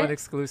has their own What?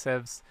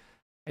 exclusives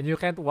and you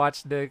can't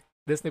watch the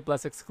Disney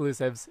Plus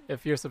exclusives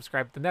if you're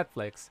subscribed to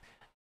Netflix.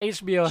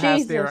 HBO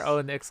has their Jesus.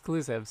 own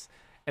exclusives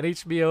and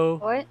HBO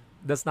What?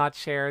 does not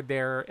share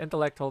their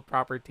intellectual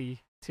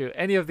property to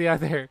any of the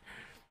other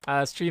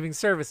streaming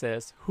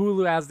services.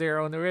 Hulu has their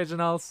own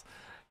originals,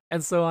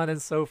 and so on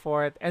and so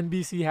forth.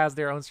 NBC has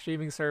their own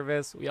streaming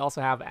service. We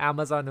also have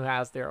Amazon who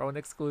has their own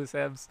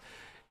exclusives.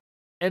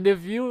 And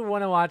if you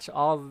want to watch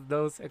all of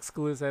those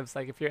exclusives,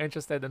 like if you're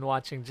interested in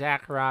watching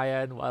Jack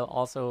Ryan while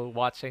also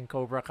watching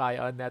Cobra Kai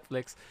on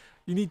Netflix,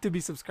 you need to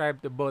be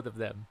subscribed to both of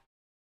them.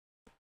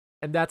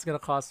 And that's going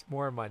to cost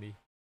more money.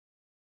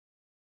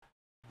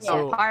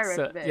 Yeah.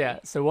 Pirate Yeah, Bay.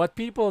 so what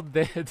people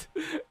did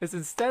is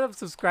instead of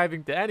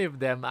subscribing to any of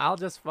them, I'll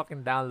just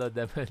fucking download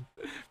them in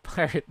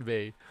Pirate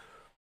Bay.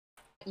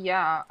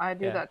 Yeah, I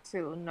do Yeah. that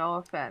too. No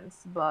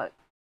offense, but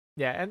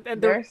Yeah,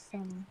 there's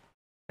some.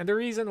 and the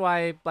reason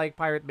why like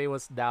Pirate Bay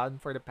was down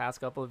for the past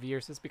couple of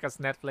years is because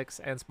Netflix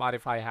and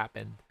Spotify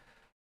happened.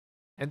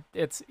 And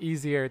it's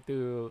easier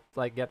to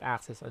like get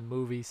access on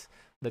movies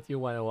that you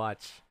want to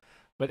watch.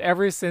 But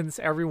ever since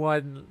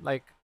everyone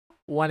like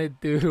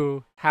wanted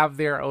to have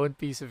their own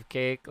piece of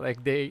cake,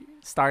 like they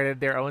started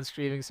their own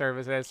streaming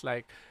services,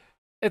 like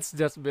it's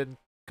just been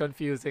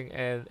confusing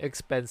and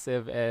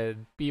expensive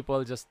and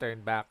people just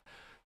turned back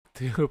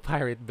to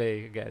Pirate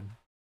Bay again.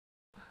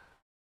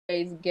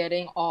 Is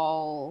getting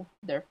all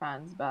their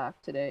fans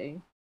back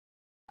today.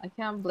 I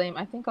can't blame.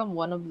 I think I'm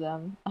one of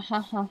them.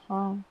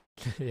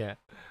 Yeah.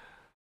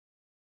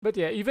 But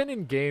yeah, even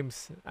in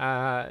games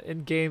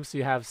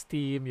you have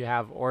Steam, you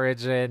have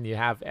Origin, you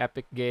have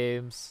Epic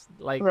Games.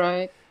 Like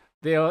Right.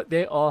 they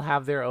all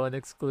have their own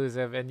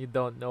exclusive, and you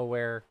don't know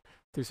where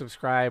to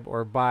subscribe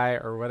or buy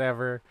or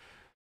whatever.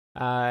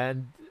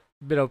 And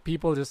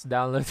people just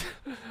download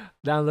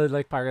download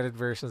like pirated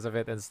versions of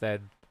it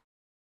instead.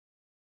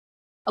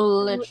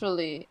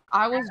 Literally,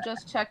 I was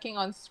just checking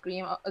on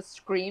Scream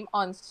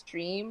on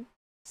Stream.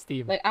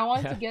 Steam. Like, I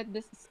want to Yeah. get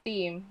this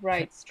Steam,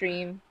 right?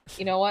 Stream.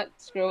 You know what?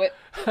 Screw it.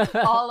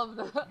 All of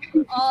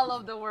the all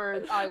of the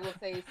words I will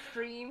say.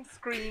 Stream,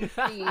 Scream,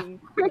 Steam.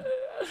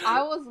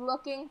 I was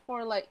looking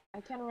for, like,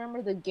 I can't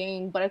remember the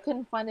game, but I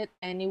couldn't find it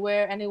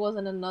anywhere, and it was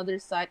on another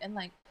site. And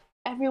like,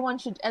 everyone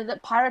should, and the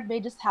Pirate Bay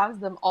just has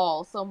them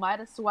all, so might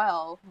as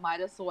well.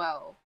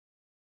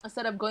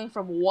 Instead of going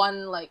from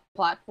one like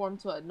platform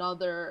to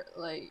another,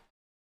 like,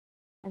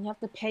 and you have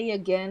to pay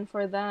again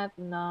for that.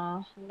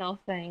 Nah, no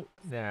thanks.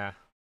 Yeah.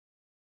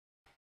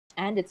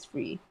 And it's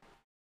free.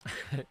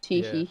 Tee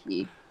Yeah. hee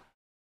hee.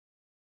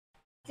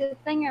 Good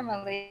thing I'm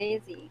a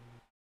lazy.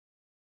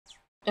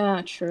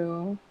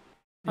 True.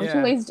 I'm too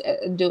Yeah. lazy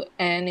to do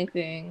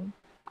anything.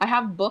 I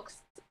have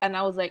books, and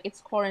I was like,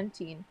 it's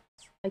quarantine.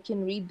 I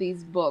can read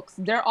these books.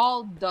 They're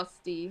all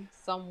dusty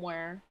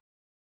somewhere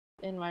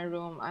in my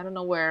room. I don't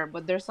know where,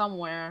 but they're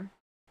somewhere.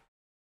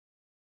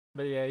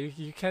 But yeah,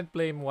 you can't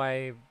blame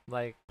why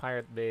like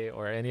Pirate Bay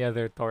or any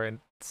other torrent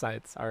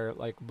sites are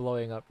like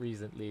blowing up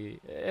recently.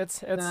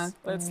 It's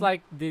Exactly.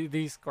 like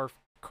these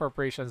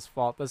corporations'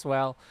 fault as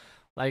well.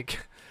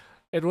 Like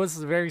it was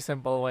very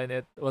simple when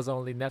it was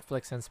only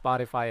Netflix and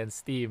Spotify and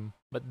Steam,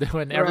 but then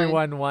when Right.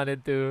 everyone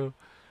wanted to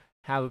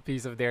have a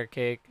piece of their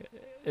cake,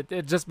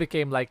 it just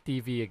became like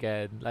TV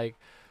again. Like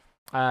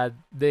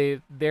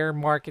they're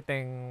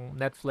marketing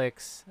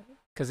Netflix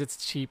because it's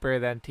cheaper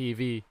than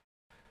TV,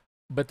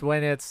 but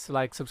when it's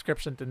like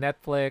subscription to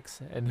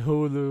Netflix and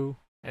Hulu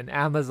and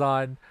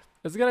Amazon,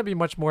 it's gonna be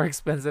much more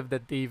expensive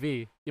than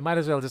TV. You might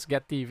as well just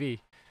get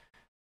TV.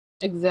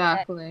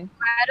 Exactly.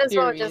 Might as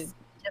well Period. just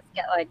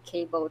get like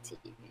cable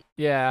TV.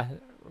 Yeah,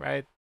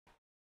 right.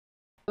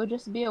 It would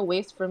just be a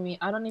waste for me.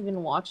 I don't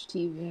even watch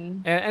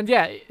TV, And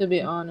yeah, to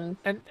be honest.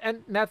 and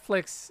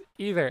Netflix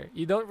either.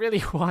 You don't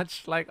really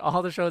watch like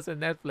all the shows on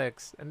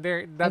Netflix, and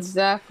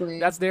Exactly.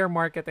 that's their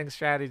marketing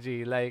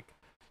strategy. Like,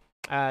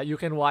 you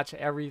can watch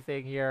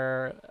everything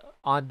here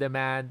on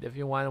demand if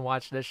you want to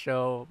watch the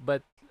show,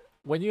 but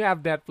when you have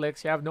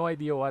Netflix, you have no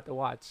idea what to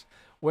watch.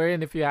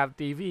 Wherein if you have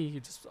TV, you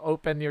just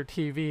open your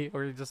TV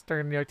or you just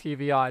turn your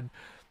TV on,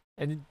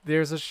 and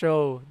there's a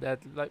show that,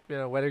 like,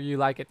 whether you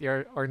like it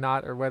or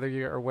not, or whether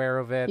you're aware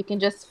of it. You can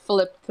just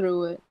flip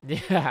through it.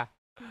 Yeah.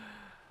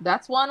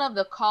 That's one of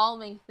the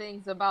calming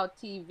things about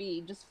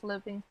TV, just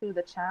flipping through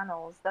the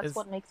channels. That's It's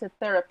what makes it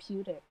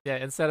therapeutic. Yeah,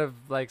 instead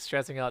of like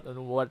stressing out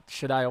on what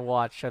should I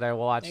watch? Should I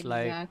watch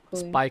like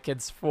Exactly. Spy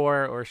Kids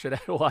 4 or should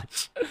I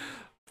watch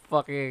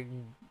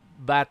fucking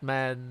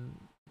Batman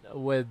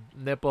with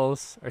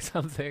nipples or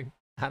something?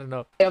 I don't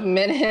know. A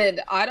minute.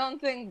 I don't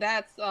think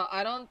that's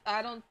I don't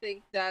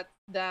think that's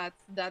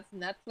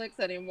Netflix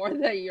anymore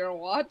that you're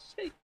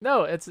watching.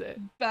 No, it's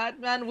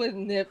Batman with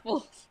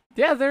nipples.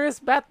 yeah, there is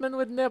Batman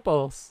with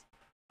nipples.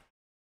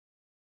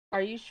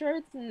 Are you sure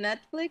it's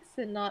Netflix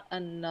and not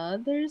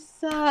another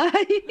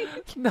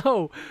site?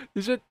 No,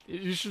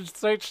 you should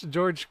search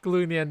George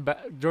Clooney and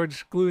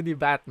George Clooney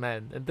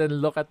Batman and then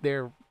look at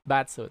their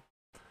batsuit.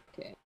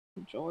 Okay.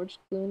 George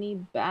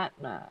Clooney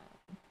Batman.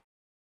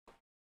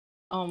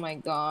 Oh my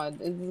god.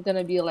 This is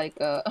gonna be like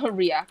a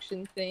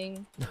reaction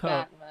thing. No.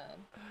 Batman.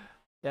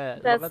 Yeah,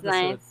 look That's at the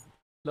suit. nice.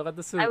 Look at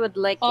the suit. I would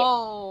like it.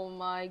 Oh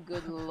my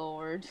good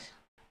lord.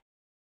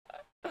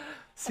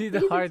 See At the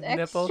least hard it's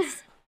extra.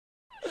 nipples.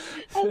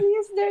 At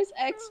least there's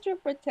extra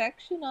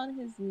protection on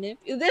his nip.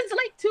 There's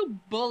like 2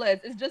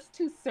 bullets. It's just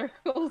 2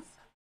 circles.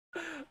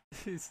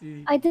 You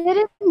see, I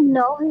didn't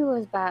know he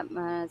was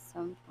Batman at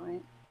some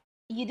point.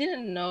 You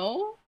didn't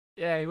know?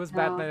 yeah, he was No.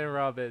 Batman and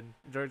Robin.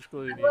 George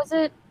Clooney. Was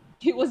it?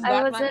 He was I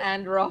Batman wasn't-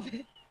 and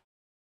Robin.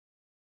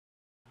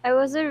 I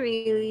wasn't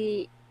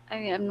really. I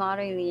mean, I'm not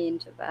really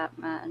into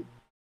Batman.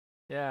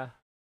 Yeah,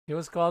 he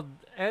was called,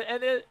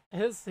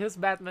 his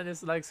Batman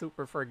is like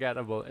super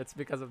forgettable. It's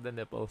because of the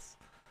nipples.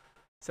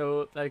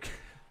 So like,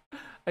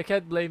 I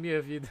can't blame you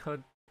if you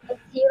don't. Is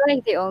he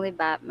like the only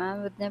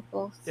Batman with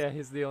nipples? Yeah,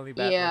 he's the only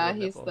Batman. Yeah,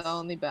 with he's nipples. the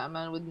only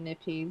Batman with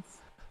nippies.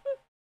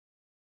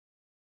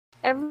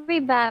 Every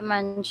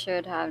Batman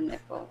should have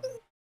nipples.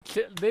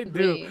 They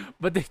do, Agree.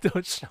 but they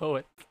don't show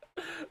it.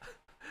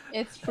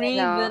 It's free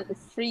know.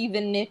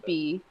 the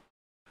nippy.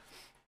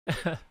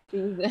 Free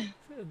the...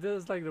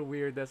 This is like the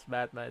weirdest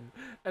Batman.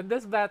 And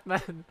this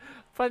Batman,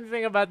 funny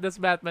thing about this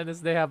Batman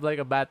is they have like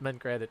a Batman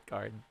credit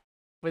card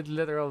with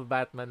literal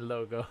Batman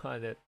logo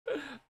on it.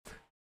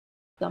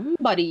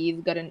 Somebody's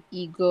got an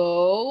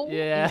ego.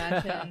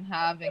 Yeah. Imagine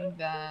having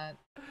that.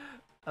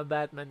 A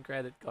Batman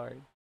credit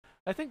card.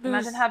 I think this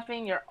Imagine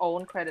having your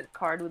own credit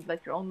card with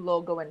like your own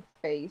logo and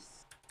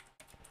face.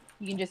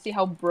 You can just see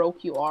how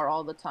broke you are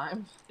all the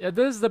time. Yeah,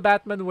 this is the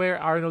Batman where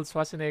Arnold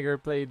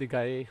Schwarzenegger played the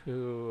guy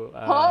who.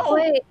 Oh,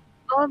 Wait,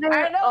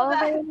 I know all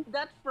that their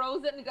that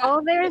frozen guy.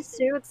 all their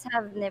suits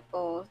have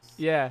nipples.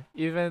 Yeah,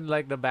 even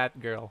like the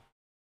Batgirl.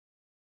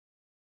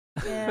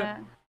 Yeah.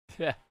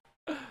 Yeah,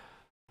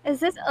 Is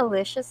this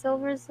Alicia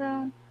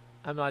Silverstone?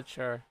 I'm not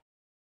sure.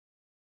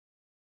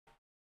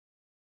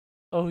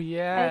 Oh I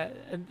yeah,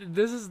 and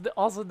this is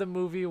also the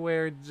movie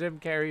where Jim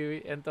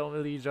Carrey and Tommy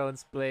Lee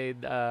Jones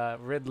played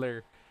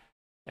Riddler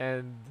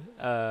and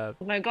Oh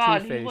my Two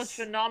god, he was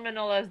Face.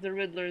 phenomenal as the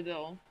Riddler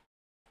though.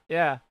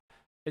 Yeah,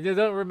 and you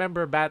don't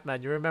remember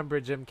Batman, you remember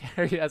Jim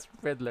Carrey as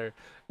Riddler.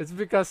 It's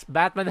because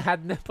Batman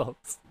had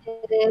nipples.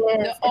 it is.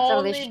 The It's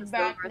only Alicia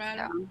Batman,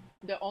 Silverstone.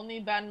 the only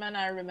Batman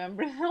I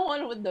remember, the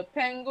one with the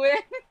penguin.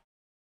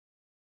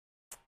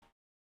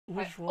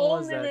 Which I one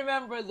was only that?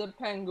 remember the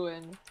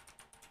penguin.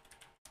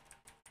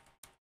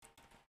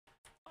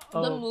 The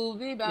Oh,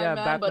 movie yeah,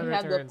 Batman, but Batman he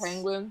had the Returns.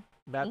 penguin.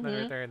 Batman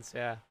Mm-hmm. Returns.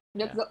 Yeah,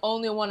 That's yeah. the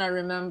only one I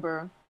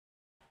remember.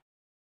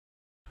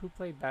 Who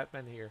played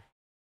Batman here?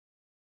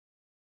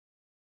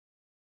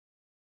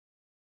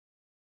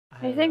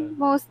 I think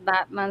most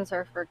Batmans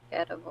are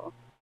forgettable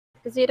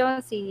because you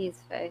don't see his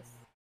face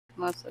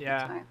most of the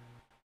Yeah, time.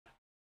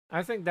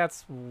 I think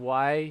that's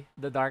why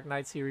the Dark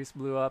Knight series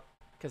blew up,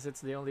 because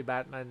it's the only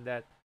Batman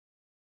that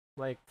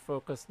like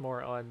focused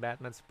more on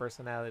Batman's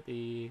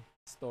personality,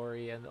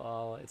 story, and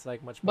all. It's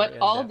like much more But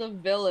in all depth. the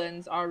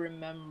villains are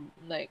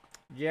like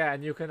Yeah,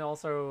 and you can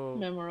also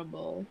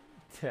memorable.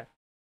 yeah,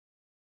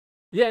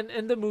 yeah, and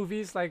in the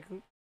movies like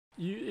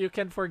you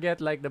can forget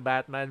like the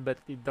Batman, but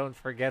you don't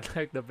forget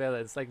like the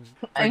villains. Like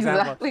for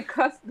example, Exactly,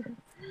 cause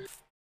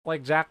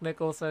like Jack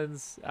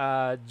Nicholson's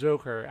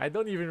Joker. I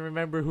don't even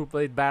remember who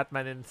played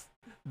Batman in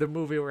the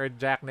movie where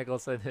Jack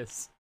Nicholson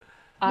is.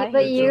 I But The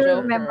hate the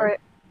Joker. Joker.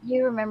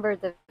 you remember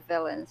the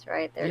villains,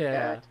 right? They're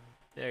Yeah, good.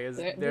 yeah, 'cause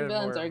The they're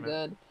villains more. are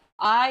good.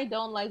 I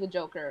don't like the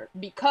Joker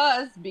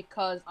because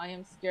I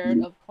am scared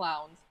of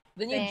clowns.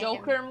 The new Same.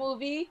 Joker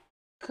movie,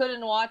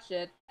 couldn't watch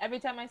it. Every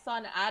time I saw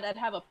an ad, I'd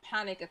have a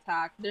panic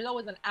attack. There's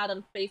always an ad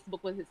on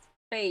Facebook with his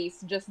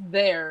face just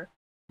there.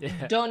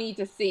 Yeah. Don't need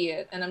to see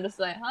it, and I'm just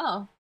like,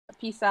 oh,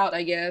 peace out,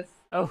 I guess.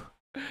 Oh,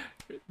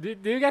 do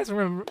you guys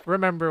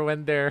remember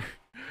when there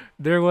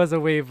was a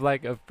wave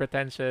like of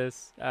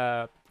pretentious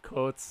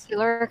quotes?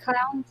 Killer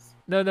clowns.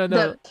 No, no,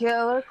 no, The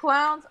killer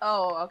clowns?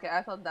 Oh, okay,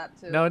 I thought that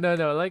too. no, no,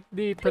 no. Like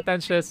the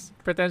pretentious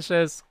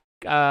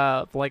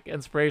like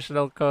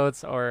inspirational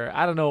quotes, or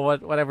I don't know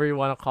whatever you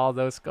want to call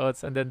those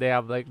quotes, and then they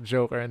have like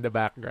Joker in the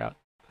background.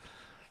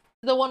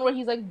 The one where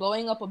he's like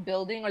blowing up a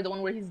building, or the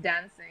one where he's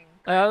dancing?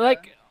 Kinda.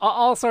 Like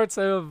all sorts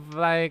of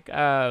like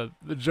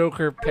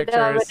Joker Or the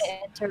pictures. with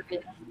the interview.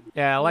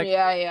 Yeah, like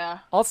yeah.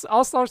 all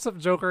sorts of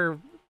Joker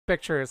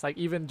pictures, like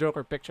even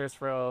Joker pictures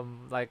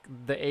from like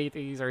the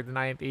 80s or the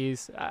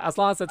 90s, as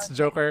long as it's Okay.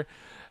 Joker.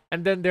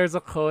 And then there's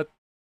a quote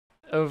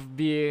of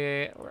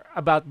being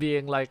about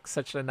being like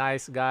such a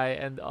nice guy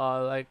and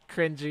all, like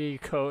cringy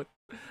quote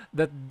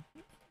that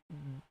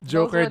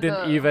Those were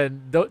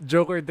the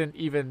Joker didn't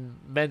even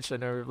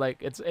mention, or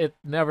like it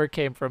never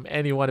came from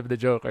any one of the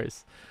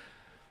Jokers.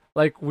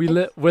 Like It's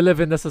we live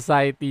in a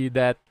society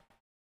that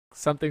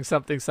something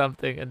something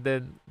something, and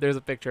then there's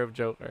a picture of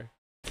Joker.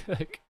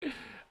 Like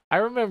I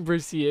remember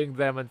seeing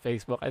them on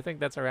Facebook. I think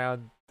that's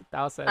around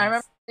 2000. I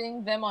remember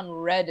seeing them on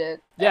Reddit.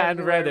 Yeah, and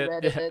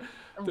Everywhere Reddit.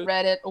 Yeah.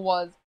 Reddit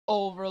was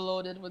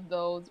overloaded with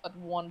those at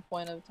one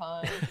point of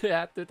time.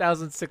 Yeah,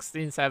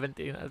 2016,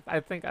 17. I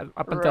think up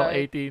until Right.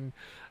 18,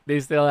 they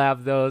still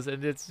have those,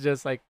 and it's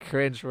just like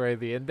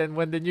cringeworthy. And then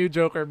when the new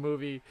Joker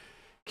movie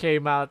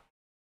came out,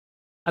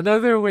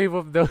 another wave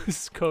of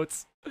those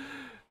quotes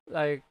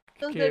like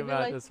They'd came be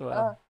out like, as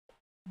well.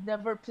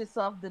 never piss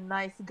off the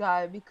nice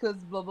guy because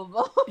blah blah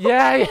blah.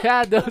 Yeah,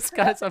 yeah, those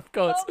kinds of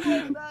quotes. Stuff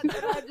like that,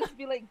 and I'd just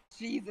be like,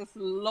 Jesus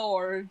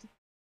Lord,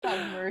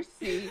 have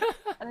mercy.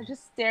 And I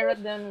just stare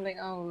at them and like,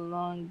 oh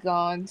my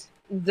God.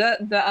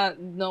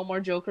 No more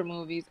Joker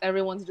movies.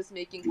 Everyone's just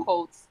making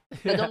quotes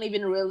that don't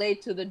even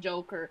relate to the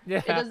Joker.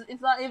 Yeah.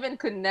 It's not even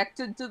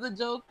connected to the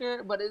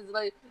Joker, but it's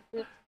like,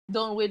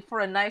 don't wait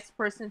for a nice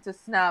person to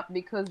snap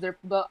because they're.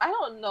 But I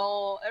don't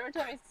know. Every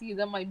time I see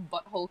them, my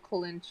butthole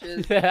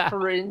clenches, Yeah.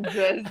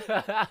 cringes.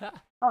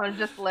 I'm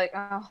just like,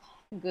 oh,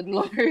 good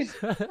Lord.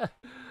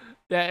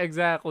 Yeah,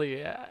 exactly.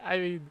 Yeah. I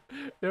mean,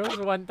 there was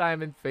one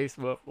time in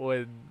Facebook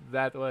when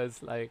that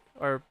was like,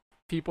 or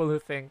people who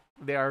think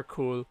they are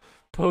cool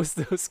post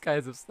those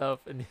kinds of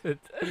stuff, and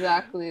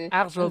Exactly.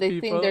 actual And they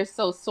people. think they're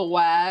so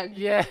swag.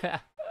 Yeah.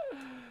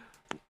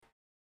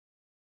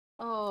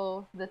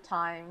 Oh, the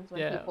times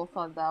when Yeah. people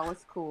thought that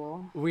was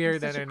cool.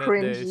 Weird Such a internet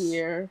cringe days.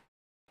 year.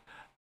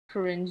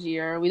 Cringe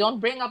year. We don't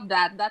bring up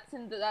that. That's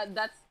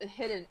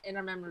hidden in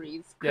our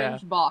memories. Yeah.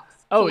 Cringe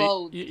box. Oh,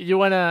 Closed. you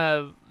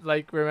wanna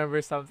like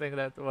remember something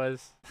that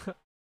was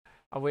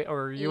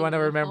or you wanna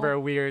remember a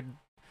weird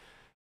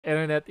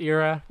internet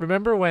era?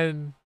 Remember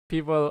when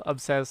people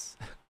obsess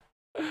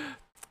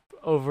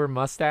over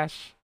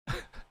mustache?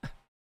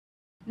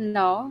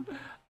 no.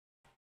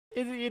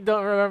 You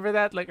don't remember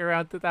that? Like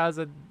around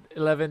 2008,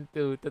 2011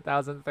 to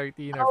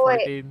 2013 or Oh wait,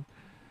 14.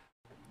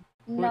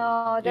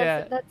 no,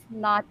 Yeah, that's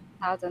not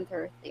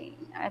 2013.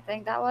 I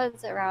think that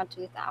was around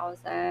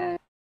 2000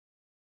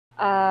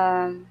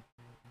 um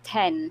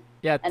 10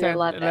 yeah, and 10,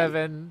 11.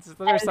 11,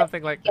 or And they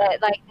something like that.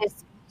 get like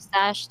this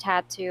mustache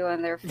tattoo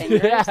on their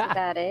fingers. Is Yeah.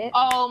 that it?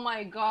 Oh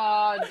my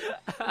god. Is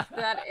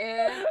that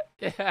it?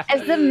 Yeah.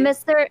 It's the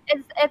Jeez. Mr.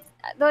 It's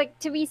like,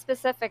 to be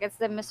specific, it's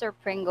the Mr.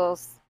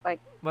 Pringles like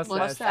Mustache.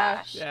 Mustache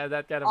mustache. Yeah,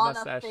 that kind of on a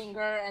mustache.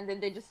 finger, and then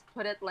they just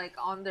put it like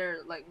on their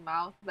like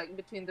mouth, like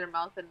between their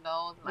mouth and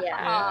nose. Like, Yeah.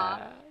 haha,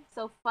 Yeah.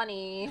 so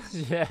funny.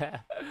 Yeah.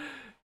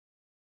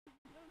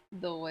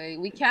 The way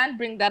we can't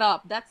bring that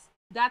up.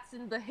 That's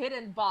in the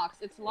hidden box.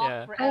 It's locked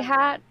Yeah. forever.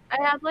 I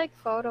had like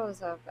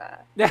photos of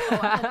that. Oh, I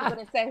thought you were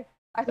gonna say.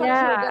 I thought you were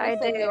Yeah, gonna I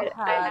say you did.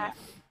 had.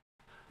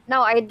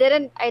 No, I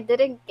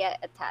didn't get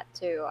a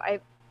tattoo. I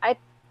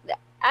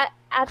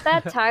at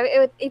that time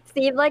it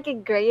seemed like a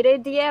great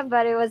idea,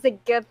 but it was a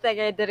good thing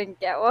I didn't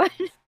get one.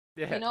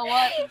 Yeah. You know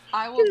what?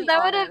 I will Because be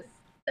honest.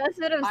 that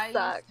would have I used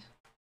sucked.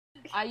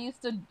 I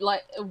used to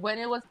like when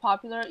it was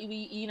popular.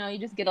 You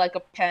just get like a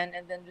pen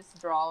and then just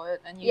draw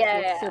it, and you look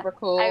Yeah, super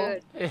cool. I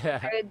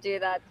Yeah. would do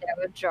that too. I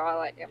would draw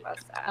like a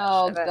mustache.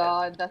 Oh and then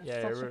god, that's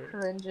Yeah, such a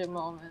cringy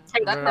moment.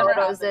 take That Remember-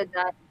 never photos happened. of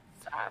that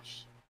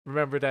mustache.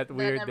 Remember that That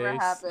weird never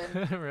days? happened.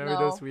 Remember No,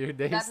 those weird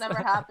days? that never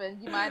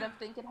happened. You might have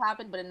think it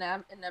happened, but it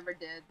never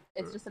did.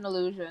 It's just an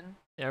illusion.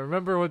 Yeah,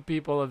 remember when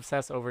people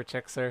obsess over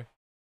Chixer?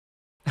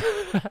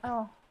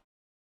 Oh,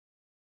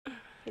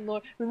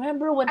 Lord!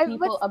 Remember when I-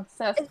 people what's-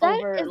 obsessed Is that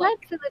over is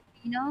like that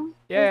Filipino?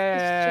 Yeah.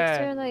 Is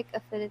Chicks are like a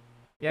Filipino.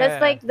 Yeah.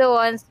 That's like the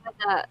ones with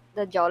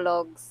the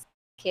Jologs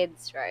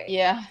kids, right?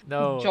 yeah,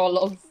 No.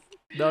 jolos.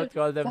 Don't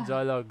call them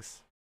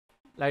Jologs.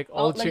 Like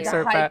Oh, old like the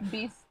Chixer hype fans.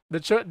 beast. The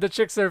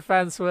Chixer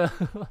fans will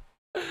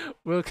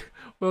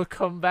will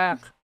come back.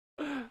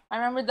 I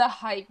remember the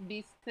hype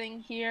beast thing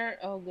here.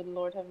 Oh, good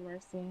Lord, have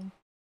mercy.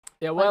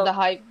 Yeah, Like well, the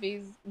hype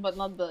beast, but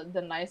not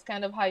the nice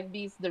kind of hype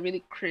beast. The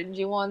really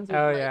cringy ones with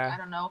Oh, like yeah. I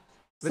don't know,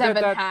 But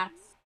 7 that- hats.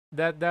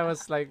 that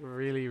was like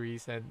really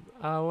recent.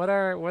 What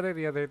are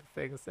the other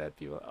things that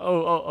people?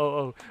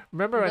 Oh.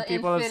 Remember when The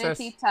people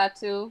infinity obsess?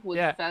 tattoo with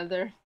Yeah.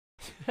 feather.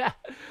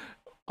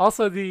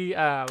 Also the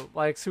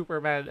like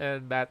Superman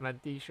and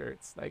Batman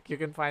T-shirts. Like you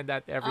can find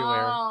that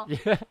everywhere. Oh.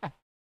 Yeah.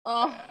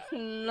 Oh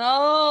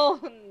no,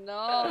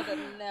 that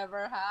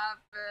never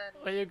happened.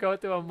 When you go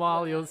to a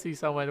mall, you'll see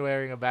someone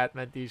wearing a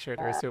Batman T-shirt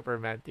or a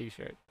Superman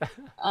T-shirt.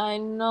 I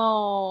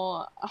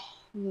know.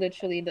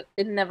 Literally,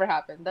 it never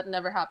happened. That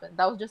never happened.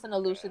 That was just an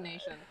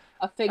hallucination,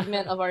 a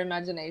figment of our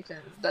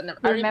imaginations. That never.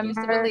 I refuse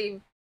to Remember-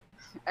 believe.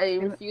 I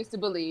refuse to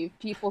believe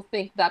people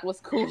think that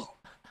was cool.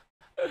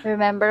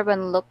 Remember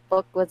when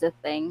lookbook was a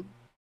thing?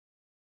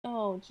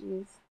 Oh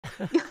jeez.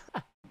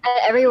 And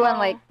everyone Oh.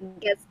 like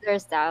gets their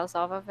styles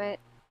off of it.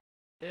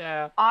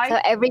 Yeah. So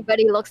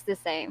everybody looks the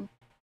same.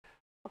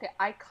 Okay,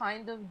 I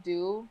kind of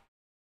do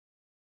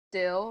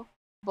still,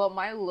 but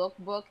my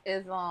lookbook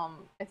is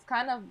it's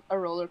kind of a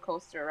roller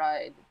coaster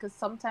ride because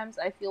sometimes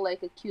I feel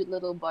like a cute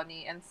little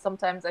bunny and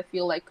sometimes I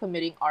feel like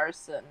committing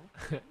arson.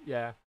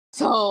 Yeah.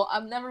 So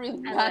I'm never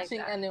really I like matching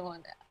that.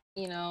 anyone.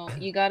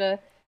 You gotta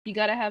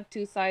have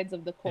two sides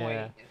of the coin.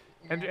 Yeah.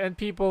 you know? And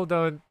people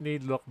don't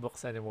need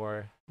lookbooks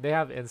anymore. They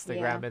have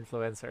Instagram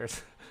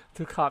influencers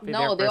to copy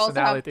No, their they also have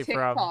personality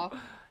from. TikTok.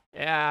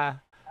 Yeah.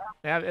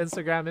 They have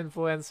Instagram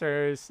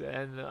influencers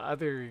and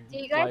other Do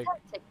you guys like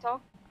have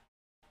TikTok?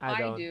 I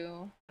don't.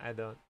 do. I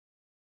don't.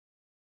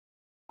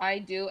 I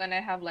do, and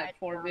I have like I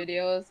 4 don't.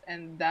 videos,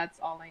 and that's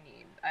all I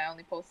need. I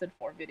only posted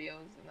 4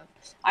 videos, and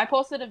I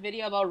posted a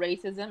video about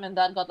racism, and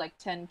that got like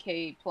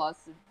 10K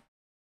plus,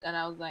 and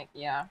I was like,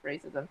 yeah,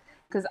 racism,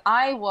 because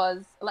I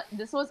was like,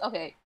 this was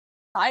okay.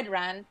 Side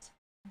rant.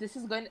 This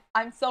is going.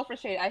 I'm so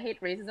frustrated. I hate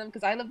racism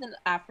because I lived in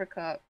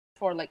Africa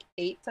for like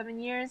 7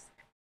 years,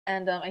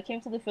 and I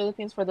came to the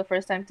Philippines for the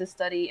first time to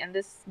study, and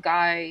this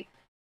guy,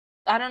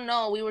 I don't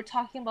know, we were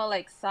talking about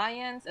like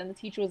science, and the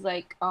teacher was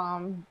like,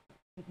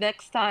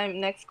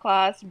 next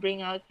class,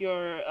 bring out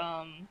your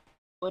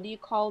what do you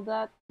call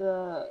that,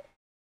 the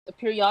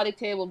periodic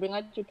table, bring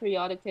out your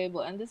periodic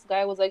table. And this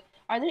guy was like,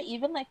 are there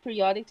even like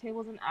periodic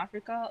tables in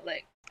Africa?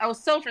 Like, I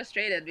was so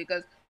frustrated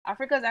because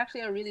Africa is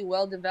actually a really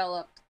well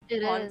developed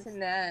It is.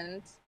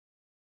 continent,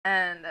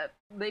 and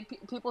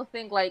people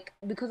think like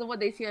because of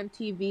what they see on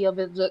TV of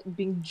it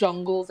being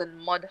jungles and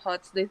mud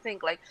huts, they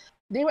think like,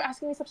 they were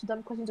asking me such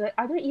dumb questions like,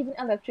 are there even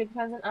electric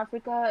fans in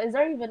Africa? Is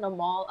there even a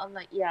mall? I'm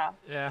like, yeah.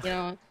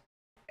 Yeah.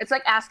 It's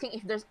like asking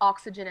if there's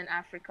oxygen in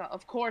Africa.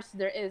 Of course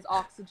there is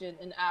oxygen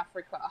in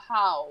Africa.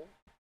 How?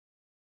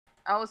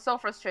 I was so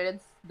frustrated.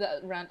 That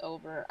rant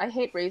over. I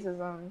hate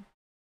racism.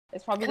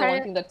 It's probably the one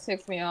Kinda- thing that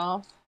ticks me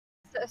off.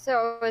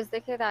 So I was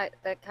thinking that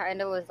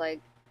kind of was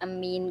like a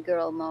mean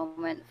girl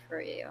moment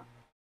for you.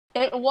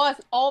 It was.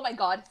 Oh my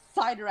god.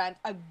 Side rant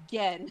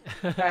again.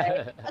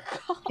 Right.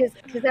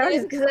 Because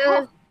I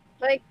was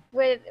like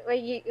when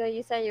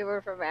you said you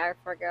were from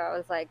Africa, I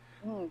was like,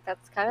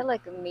 that's kind of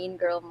like a mean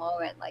girl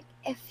moment. Like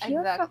if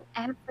you're from Exactly.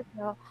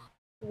 Africa,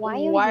 Why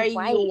are Why are you you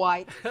white?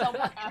 white?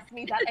 Someone asked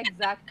me that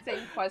exact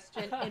same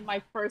question in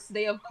my first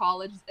day of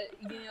college.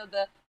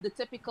 The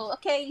typical,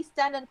 okay, you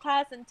stand in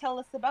class and tell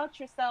us about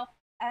yourself.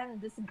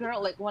 And this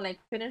girl, like when I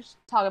finished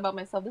talking about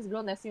myself, this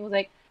girl next to me was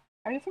like,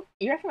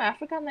 you're from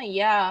Africa? I'm like,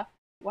 yeah.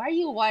 Why are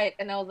you white?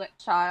 And I was like,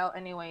 child,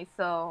 anyway,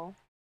 so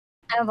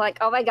I'm like,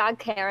 oh my god,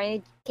 Karen,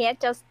 you can't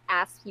just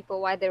ask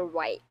people why they're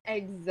white.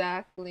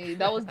 exactly.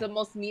 That was the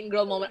most mean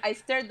girl moment. I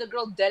stared the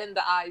girl dead in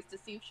the eyes to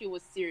see if she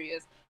was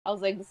serious. I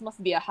was like, this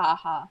must be a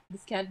haha.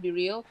 This can't be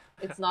real.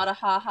 It's not a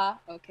haha.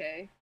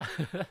 Okay.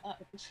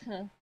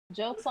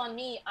 Joke's on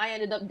me. I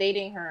ended up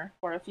dating her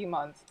for a few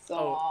months.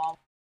 So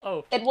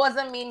Oh, it was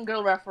a mean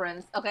girl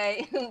reference,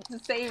 okay? To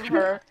save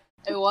her.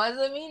 It was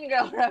a mean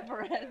girl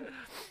reference.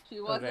 She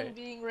wasn't Okay.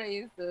 being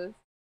racist.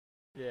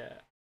 yeah.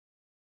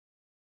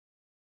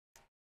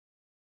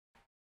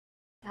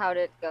 How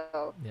did it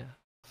go? Yeah.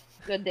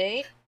 Good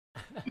date?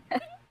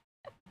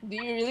 Do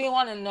you really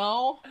want to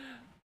know?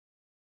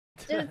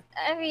 Just,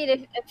 I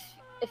mean,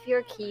 if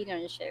you're keen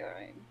on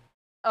sharing.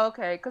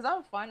 Okay, because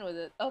I'm fine with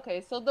it.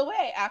 Okay, so the way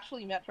I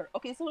actually met her.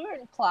 Okay, so we were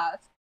in class.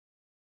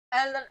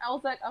 And then I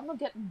was like, I'm gonna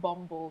get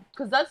Bumble.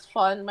 Because that's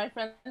fun. My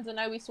friends and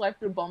I, we swipe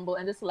through Bumble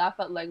and just laugh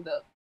at like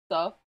the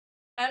stuff.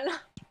 And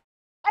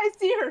I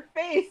see her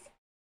face.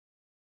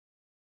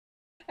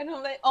 And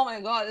I'm like, oh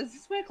my god, is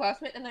this my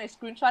classmate? And then I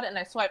screenshot it and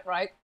I swipe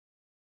right.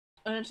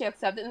 And then she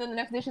accepted. And then the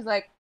next day she's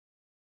like,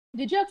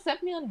 did you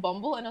accept me on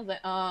Bumble? And I was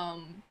like,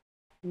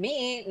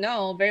 me?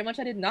 No, very much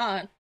I did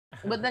not.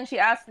 But then she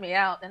asked me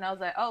out and I was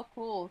like, oh,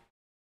 cool.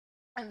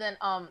 And then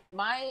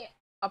my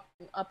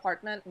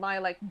apartment, my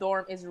like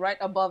dorm is right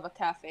above a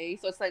cafe.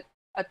 So it's like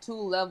a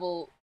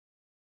 2-level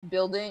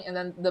building, and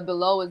then the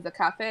below is the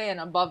cafe and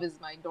above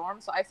is my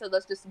dorm. So I said,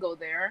 let's just go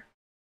there.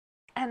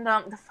 And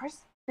the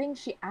first thing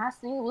she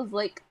asked me was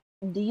like,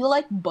 do you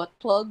like butt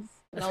plugs?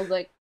 And I was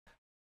like,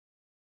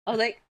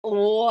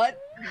 what?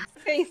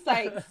 Say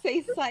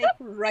psych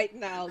right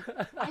now.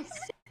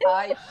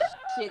 I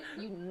shit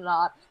you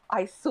not.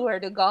 I swear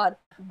to God,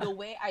 the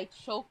way I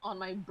choke on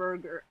my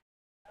burger.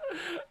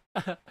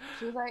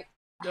 She was like,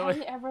 have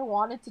you ever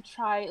wanted to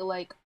try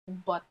like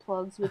butt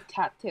plugs with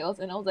cattails?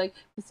 And I was like,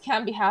 this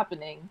can't be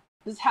happening.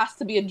 This has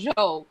to be a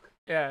joke.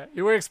 Yeah,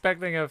 you were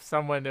expecting if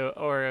someone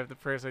or if the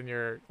person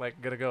you're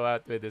like gonna go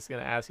out with is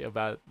gonna ask you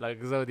about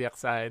like zodiac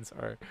signs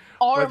or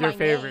Or what's your my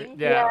favorite. name.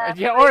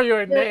 Yeah, or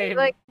your name.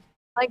 Like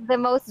the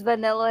most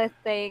vanilla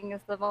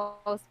things, the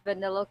most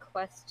vanilla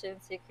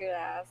questions you could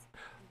ask.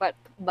 But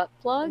butt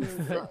plugs?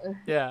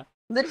 Yeah.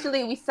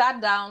 Literally, we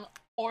sat down,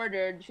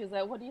 ordered. She was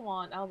like, what do you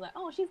want? I was like,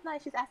 oh, she's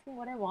nice. She's asking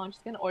what I want.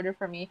 She's gonna order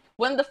for me.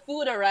 When the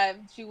food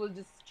arrived, she was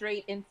just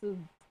straight into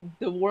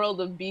the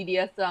world of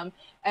BDSM.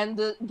 And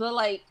the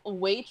like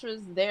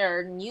waitress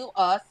there knew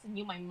us,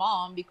 knew my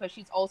mom, because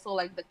she's also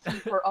like the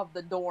keeper of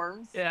the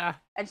dorms. Yeah.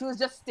 And she was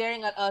just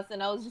staring at us,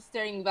 and I was just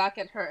staring back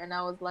at her, and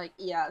I was like,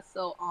 yeah,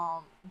 so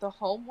the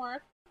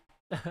homework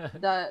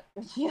that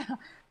yeah,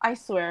 I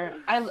swear,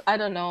 I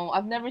don't know,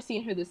 I've never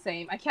seen her the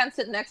same. I can't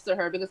sit next to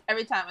her because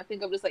every time I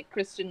think of just like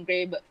Christian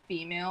Grey but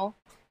female.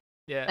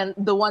 Yeah. And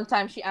the one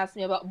time she asked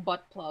me about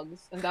butt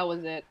plugs, and that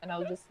was it. And I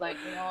was just like,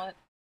 you know what?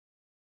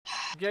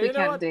 Yeah, We you know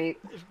can't what? date.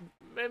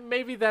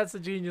 Maybe that's a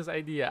genius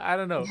idea. I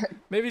don't know.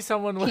 Maybe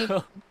someone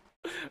will.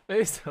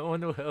 Maybe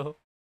someone will.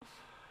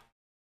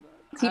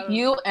 Keep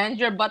you and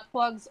your butt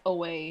plugs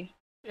away.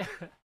 Yeah.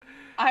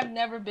 I've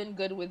never been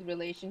good with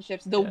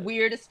relationships. The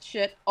weirdest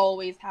shit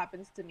always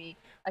happens to me.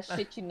 I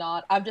shit you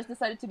not. I've just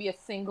decided to be a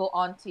single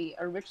auntie,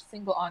 a rich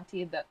single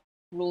auntie that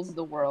rules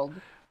the world.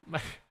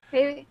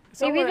 Maybe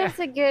that's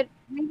a good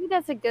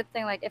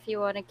thing. Like if you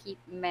want to keep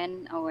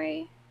men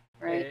away,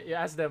 right? You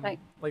ask them Like,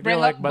 like bring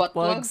you like up butt butt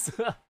plugs.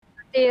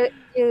 have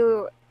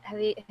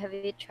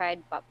you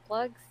tried butt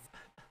plugs?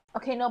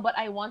 Okay, no, but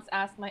I once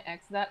asked my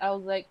ex that. I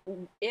was like,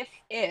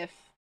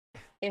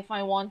 if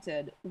I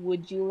wanted,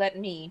 would you let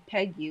me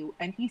peg you?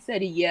 And he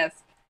said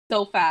yes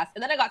so fast.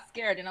 And then I got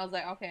scared and I was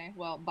like, okay,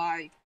 well,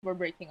 bye. We're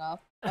breaking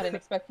up. I didn't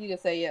expect you to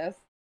say yes.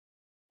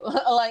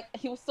 Like,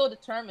 he was so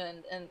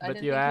determined and I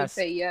didn't think he'd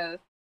say yes.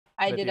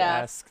 I did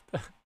ask.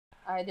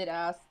 I did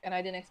ask, and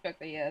I didn't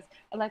expect a yes.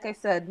 And like I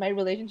said, my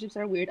relationships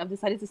are weird. I've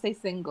decided to stay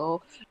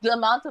single. The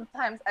amount of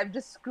times I've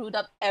just screwed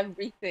up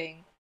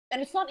everything.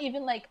 And it's not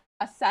even like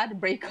a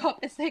sad breakup.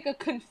 It's like a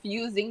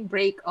confusing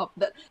breakup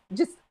that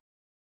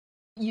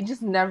you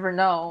just never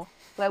know.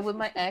 Like with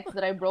my ex,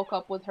 that I broke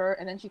up with her,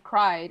 and then she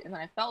cried, and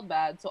then I felt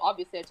bad. So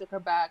obviously I took her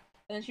back.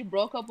 And then she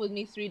broke up with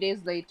me 3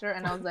 days later,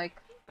 and I was like,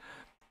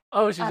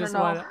 oh, she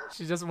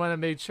just wanna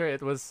make sure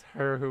it was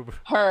her who.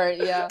 Her,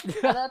 yeah.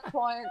 At that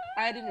point,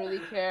 I didn't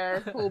really care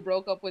who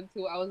broke up with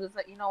who. I was just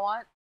like, you know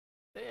what?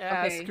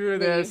 Yeah, Okay, screw leave.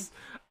 this.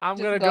 I'm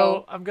Just gonna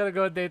go. I'm gonna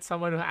go date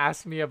someone who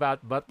asked me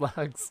about butt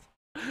plugs.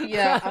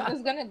 Yeah, I'm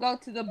just gonna go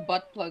to the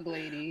butt plug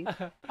lady.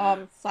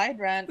 Side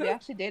rant. We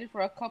actually dated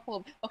for a couple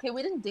of. Okay,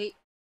 we didn't date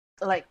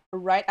like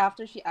right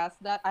after she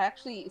asked that. I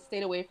actually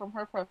stayed away from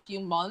her for a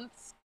few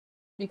months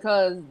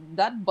because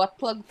that butt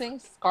plug thing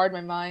scarred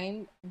my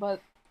mind.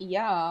 But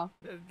yeah,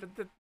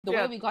 the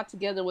way we got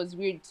together was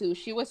weird too.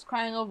 She was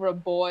crying over a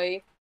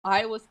boy.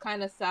 I was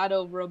kind of sad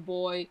over a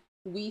boy.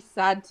 We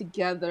sat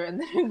together, and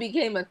then it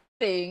became a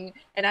thing.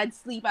 And I'd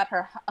sleep at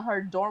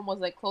her dorm was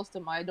like close to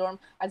my dorm.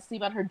 I'd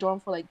sleep at her dorm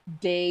for like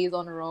days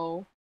on a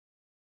row.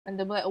 And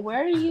they'll be like,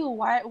 "Where are you?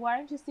 Why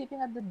aren't you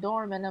sleeping at the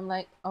dorm?" And I'm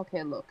like,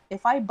 "Okay, look,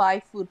 if I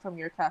buy food from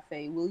your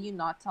cafe, will you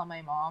not tell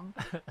my mom?"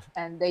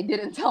 And they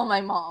didn't tell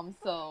my mom,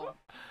 so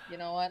you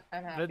know what?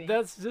 I'm But happy.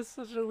 that's just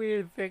such a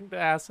weird thing to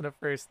ask on a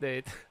first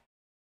date.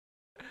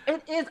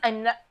 It is.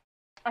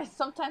 I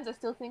sometimes I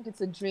still think it's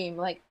a dream.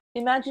 Like,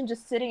 imagine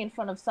just sitting in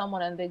front of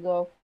someone and they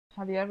go,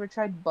 "Have you ever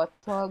tried butt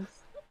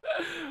plugs?"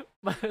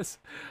 might, as,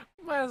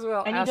 might as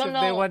well And you ask don't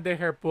if they know. want their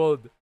hair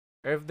pulled,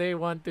 or if they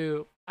want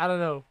to, I don't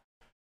know,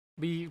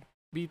 be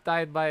be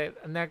tied by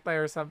a necktie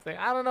or something.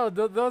 I don't know.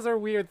 Those are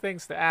weird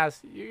things to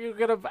ask. You're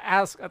gonna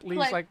ask at least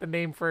Like, like the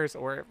name first,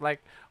 or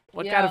like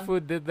what kind of yeah,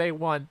 food did they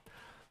want,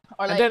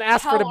 or and like, then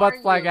ask for the "How are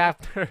butt plug you?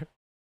 after.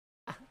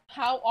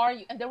 How are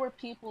you?" And there were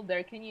people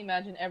there. Can you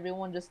imagine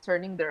everyone just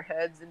turning their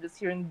heads and just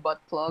hearing butt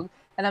plug?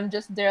 And I'm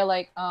just there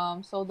like,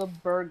 so the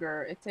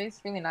burger, it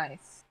tastes really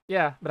nice.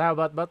 Yeah, but how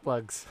about butt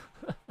plugs?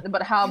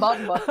 But how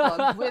about butt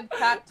plugs with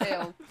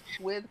cattails?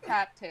 With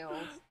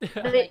cattails.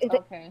 I'm They, like, they,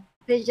 okay.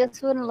 they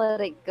just wouldn't let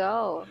it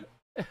go.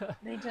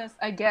 They just,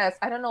 I guess,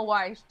 I don't know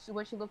why.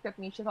 When she looked at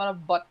me, she thought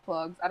of butt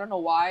plugs. I don't know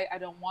why. I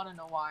don't want to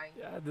know why.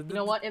 Yeah, You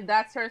know what? If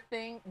that's her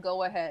thing,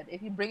 go ahead.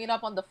 If you bring it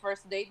up on the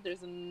first date,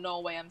 there's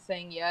no way I'm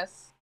saying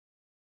yes.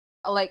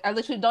 Like, I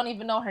literally don't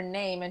even know her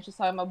name, and she's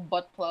talking about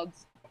butt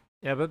plugs.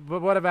 yeah, but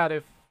what about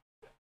if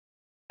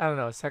I don't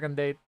know, second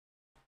date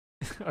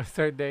or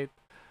third date,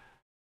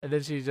 and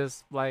then she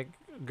just like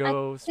I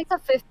goes, think a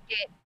fifth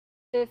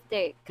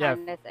date yeah,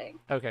 kind of thing.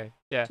 okay,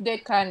 yeah,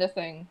 Date kind of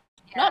thing.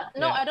 Yeah.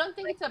 No, yeah. I don't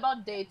think it's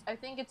about dates. I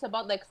think it's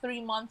about like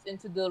 3 months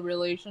into the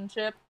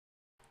relationship.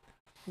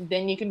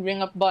 Then you can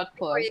bring up butt Or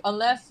plugs, you,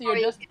 unless or you're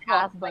you just can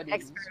fuck ask like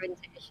buddies.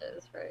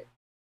 experimentations, right?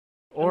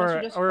 Unless you're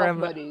or just or fuck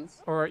unless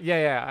buddies. or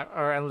yeah,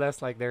 or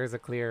unless like there's a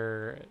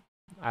clear,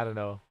 I don't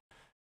know.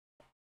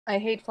 I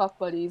hate fuck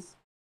buddies.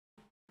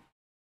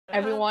 Uh,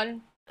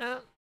 Everyone uh,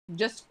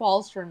 just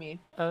falls for me.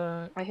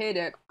 uh, I hate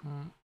it.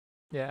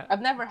 yeah.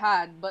 I've never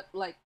had, but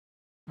like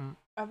Mm.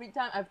 every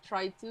time I've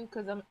tried to,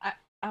 because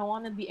I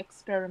want to be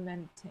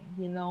experimenting.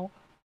 You know,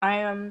 I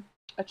am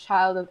a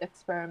child of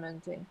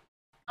experimenting.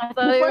 I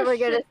thought you For were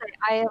gonna sure, say,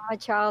 "I am a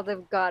child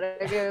of God."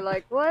 And you're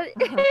like, "What?"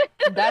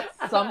 that's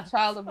some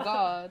child of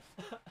God.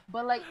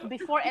 But like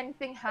before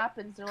anything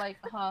happens, they're like,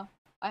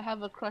 I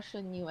have a crush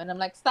on you," and I'm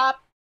like,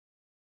 "Stop!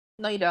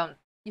 No, you don't.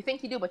 You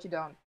think you do, but you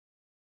don't.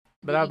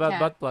 But how You about can't."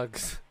 butt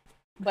plugs?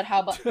 But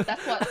how about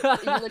that's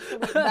what you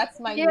literally? That's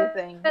my new Yeah,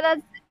 thing.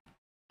 that's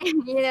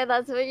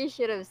that's what you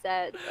should have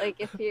said. Like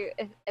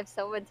if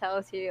someone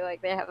tells you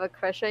like they have a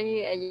crush on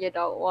you and you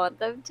don't want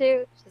them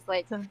to, just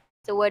like,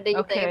 so what do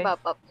you think Okay.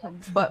 about butt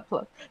plugs? Butt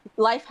plug.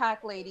 Life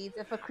hack, ladies.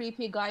 If a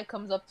creepy guy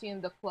comes up to you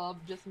in the club,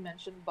 just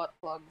mention butt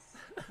plugs.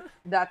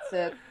 That's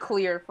it.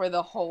 Clear for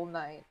the whole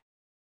night.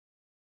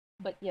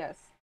 But yes,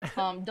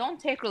 don't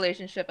take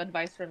relationship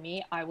advice from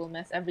me. I will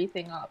mess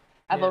everything up.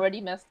 I've Yeah.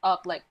 already messed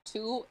up like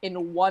 2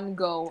 in one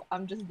go.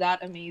 I'm just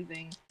that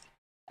amazing.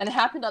 And it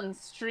happened on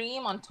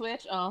stream on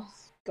Twitch. Oh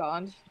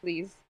God,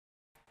 please.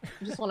 I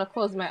just want to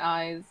close my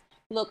eyes.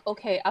 Look,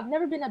 okay, I've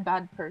never been a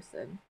bad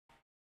person.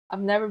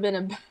 I've never been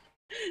a.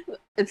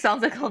 It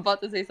sounds like I'm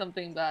about to say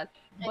something bad,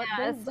 but Yeah,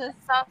 there's it this.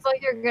 sounds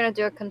like you're gonna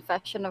do a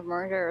confession of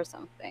murder or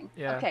something.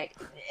 Yeah. Okay,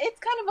 it's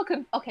kind of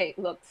a okay.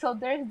 Look, so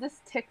there's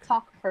this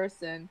TikTok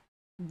person.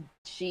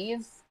 She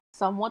is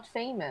somewhat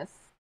famous.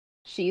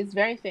 She is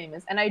very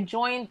famous, and I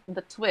joined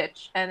the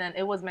Twitch, and then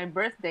it was my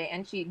birthday,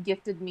 and she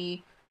gifted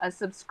me a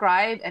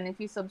subscribe, and if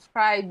you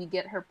subscribe, you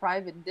get her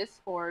private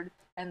Discord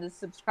and the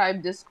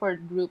subscribe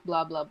Discord group,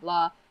 blah blah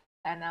blah.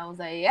 And I was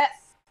like,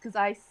 yes, because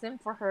I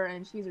simp for her,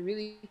 and she's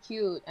really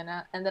cute, and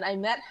then I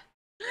met,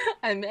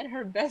 I met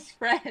her best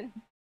friend,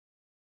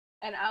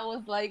 and I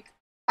was like,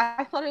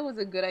 I thought it was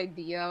a good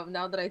idea.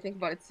 Now that I think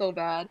about it so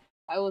bad,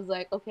 I was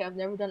like, okay, I've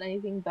never done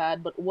anything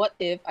bad, but what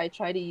if I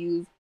try to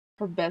use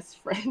her best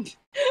friend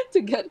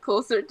to get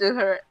closer to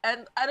her?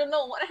 And I don't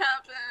know what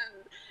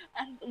happened.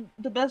 And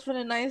the best friend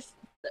and I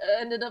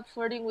ended up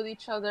flirting with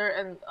each other,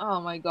 and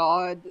oh my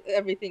god,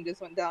 everything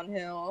just went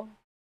downhill.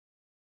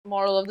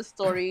 Moral of the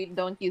story: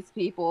 don't use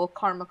people.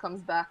 Karma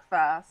comes back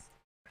fast.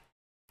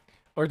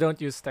 Or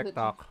don't use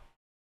TikTok.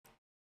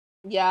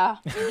 Yeah,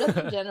 just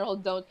in general,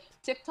 don't.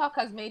 TikTok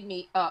has made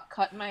me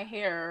cut my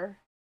hair,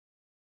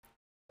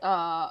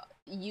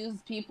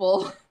 use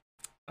people,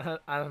 I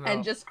don't know.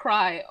 and just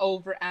cry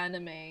over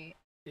anime.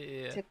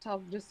 Yeah.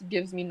 TikTok just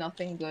gives me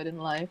nothing good in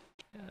life.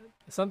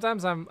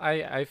 Sometimes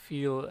I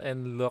feel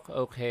and look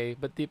okay,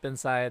 but deep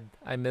inside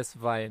I miss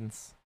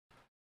Vines.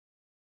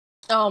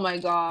 Oh my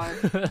god.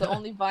 The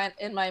only Vine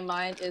in my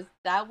mind is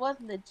that was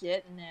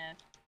legit, nah.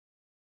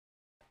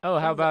 Oh,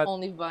 That's the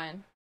only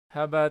Vine.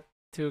 how about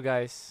two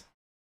guys?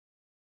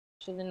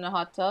 She's in a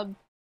hot tub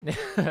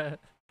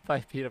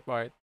 5 feet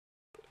apart.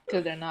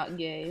 because they're not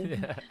gay.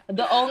 Yeah.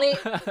 The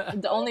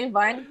only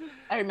Vine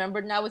I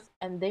remember now is,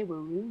 and they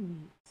were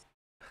roommates.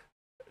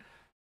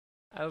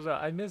 I don't know.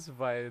 I miss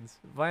Vines.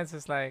 Vines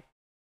is like,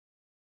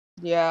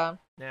 Yeah.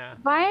 yeah,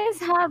 Vines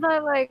had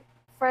that like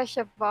fresh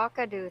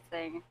avocado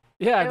thing.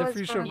 yeah, It the was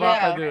free from there, Yeah.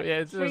 Shavakadu. right? Yeah,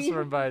 it's just Free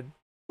from Vine.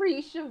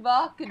 free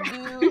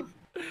Shavakadu.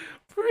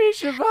 Free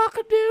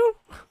Shavakadu.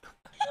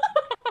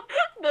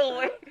 the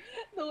way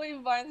the way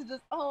Vine's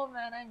just, oh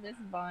man, I miss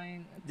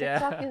Vine.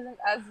 TikTok Yeah, isn't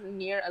as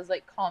near as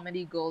like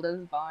comedy gold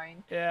as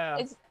Vine. yeah,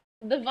 It's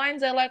the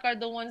Vines I like are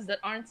the ones that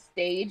aren't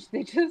staged,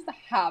 they just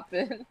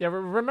happen. yeah.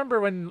 Remember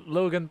when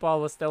Logan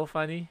Paul was still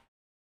funny?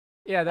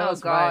 Yeah, that Oh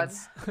was god.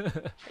 Vines.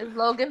 Is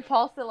Logan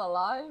Paul still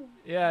alive?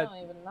 I Yeah, don't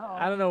even I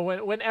know. don't know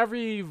when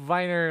every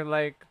Viner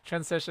like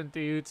transitioned to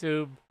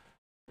YouTube,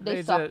 They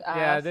they sucked just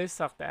yeah ass. they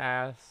sucked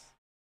ass.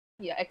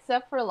 Yeah,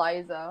 except for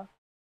Liza.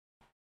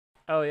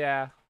 Oh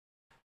yeah,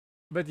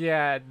 but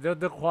yeah,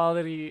 the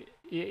quality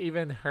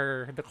even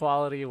the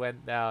quality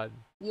went down.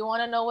 You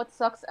want to know what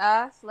sucks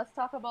ass? Let's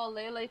talk about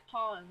Lele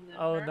Pons and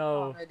Oh her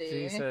no, comedy.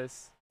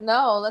 Jesus.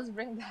 No, let's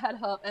bring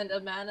that up. And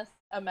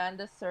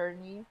Amanda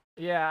Cerny.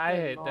 Yeah, I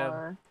Good hate them.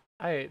 lord.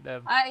 I hate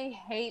them. I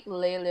hate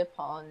Lele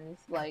Pons.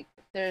 Like,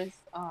 there's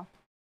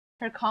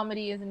her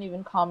comedy isn't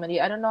even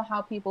comedy. I don't know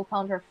how people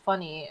found her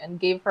funny and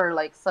gave her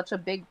like such a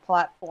big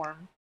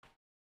platform.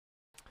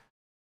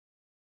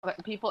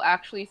 Like, people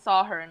actually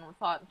saw her and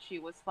thought she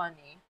was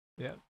funny.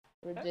 Yeah,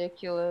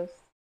 Ridiculous.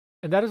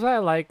 and that is why I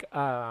like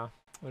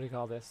what do you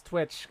call this,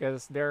 Twitch,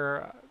 because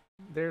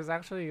there's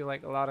actually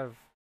like a lot of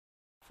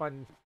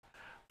fun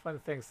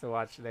things to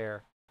watch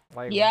there.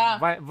 Like Yeah,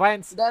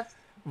 Vines that's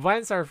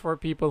Vines are for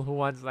people who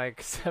want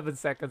like 7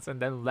 seconds and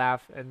then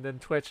laugh, and then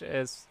Twitch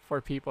is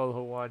for people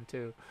who want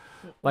to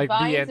like be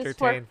Vines is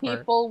for entertained for.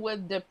 people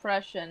with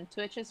depression.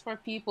 Twitch is for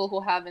people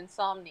who have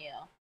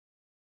insomnia.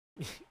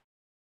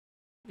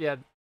 Yeah,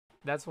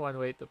 that's one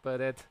way to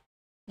put it.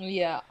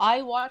 Yeah,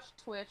 I watch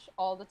Twitch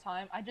all the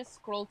time. I just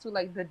scroll to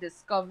like the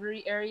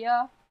discovery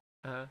area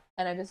Uh,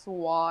 and I just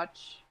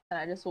watch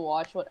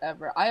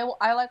whatever.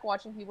 I like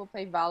watching people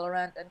play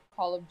Valorant and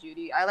Call of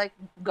Duty. I like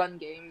gun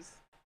games,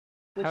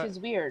 which ha- is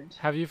weird.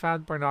 have you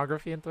found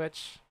pornography in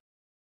Twitch?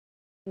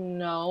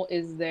 No,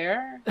 is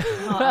there?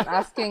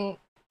 I'm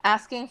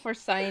asking for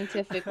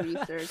scientific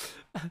research.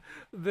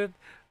 the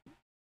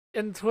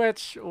in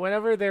Twitch,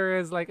 whenever there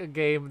is like a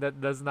game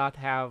that does not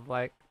have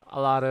like a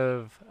lot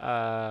of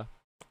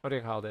what do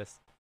you call this?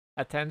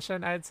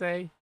 Attention, I'd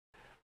say.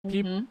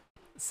 Peop- Mm-hmm.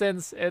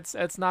 since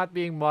it's not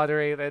being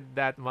moderated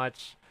that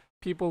much,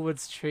 people would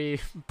stream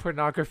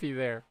pornography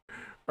there,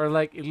 or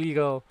like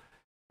illegal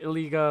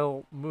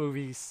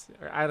movies,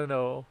 or I don't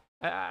know.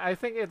 I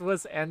think it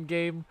was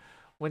Endgame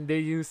when they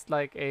used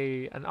like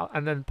an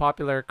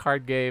unpopular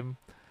card game,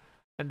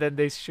 and then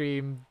they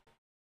streamed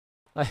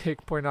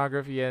like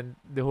pornography and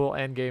the whole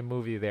Endgame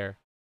movie there.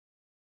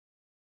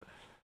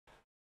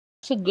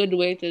 It's a good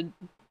way to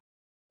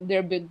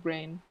their big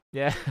brain.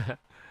 Yeah.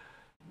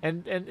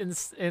 And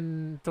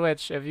in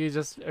Twitch, if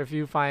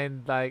you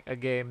find like a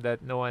game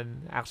that no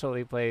one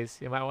actually plays,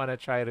 you might want to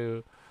try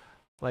to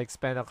like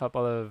spend a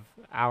couple of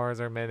hours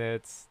or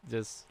minutes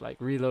just like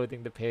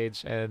reloading the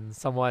page, and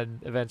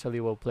someone eventually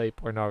will play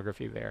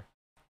pornography there.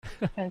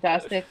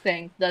 Fantastic,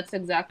 thanks. That's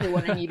exactly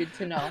what I needed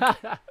to know.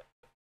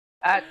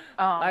 At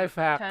Life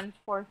hack.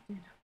 10:14.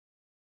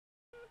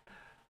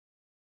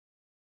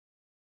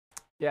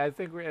 Yeah, I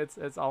think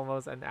it's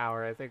almost an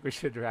hour. I think we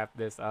should wrap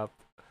this up.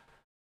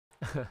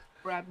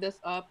 Wrap this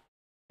up.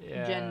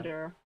 Yeah.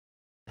 Gender.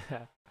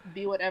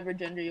 Be whatever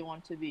gender you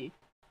want to be.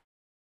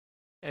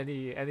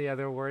 Any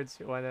other words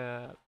you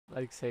wanna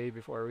like say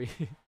before we?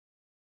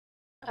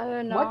 I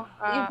don't know.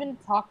 What even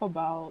talk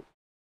about?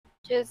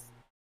 Just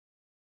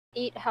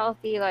eat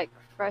healthy, like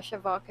fresh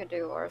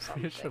avocado or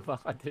something.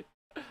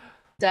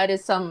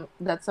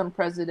 That's some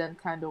president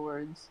kind of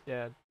words.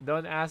 Yeah.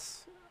 Don't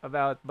ask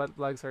about butt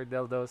plugs or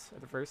dildos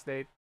at the first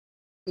date.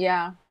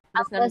 Yeah.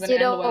 That's never Unless gonna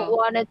you end don't well.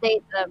 want to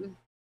date them.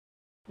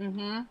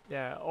 Mm-hmm.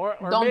 Yeah. Or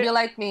Don't be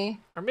like me.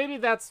 or maybe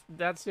that's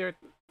your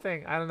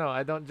thing. I don't know.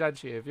 I don't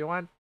judge you. If you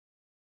want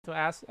to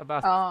ask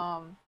about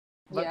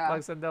butt Yeah.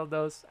 plugs and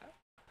dildos,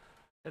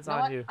 it's You know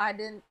on what? you. I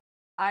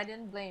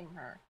didn't blame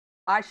her.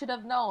 I should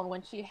have known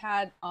when she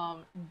had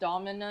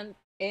dominant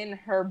in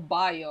her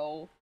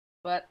bio,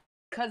 but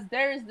cuz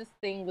there is this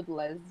thing with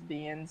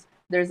lesbians.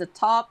 There's a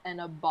top and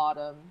a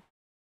bottom.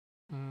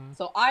 Mm.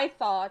 So I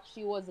thought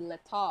she was le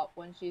top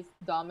when she's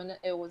dominant.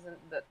 It wasn't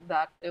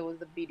that it was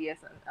the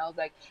BDSM. I was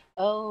like,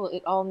 "Oh,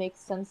 it all makes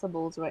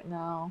sensibles right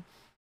now."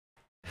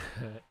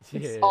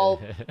 It's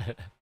all-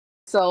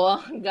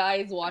 So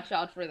guys, watch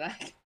out for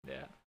that.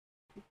 Yeah.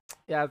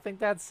 Yeah, I think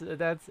that's it.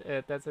 That's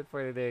it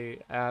for today.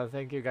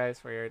 Thank you guys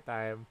for your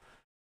time.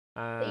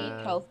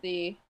 Eat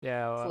healthy,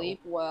 Yeah, sleep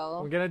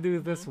well. we're gonna do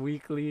this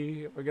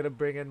weekly. We're gonna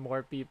bring in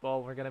more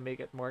people. We're gonna make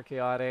it more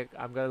chaotic.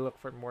 I'm gonna look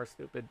for more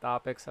stupid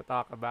topics to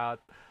talk about.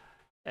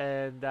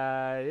 And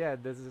yeah,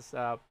 this is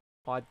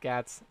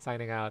PODCATS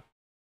signing out.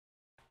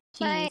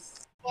 Bye.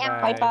 Peace. Yeah.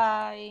 Bye. Bye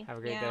bye. Have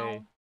a great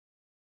day.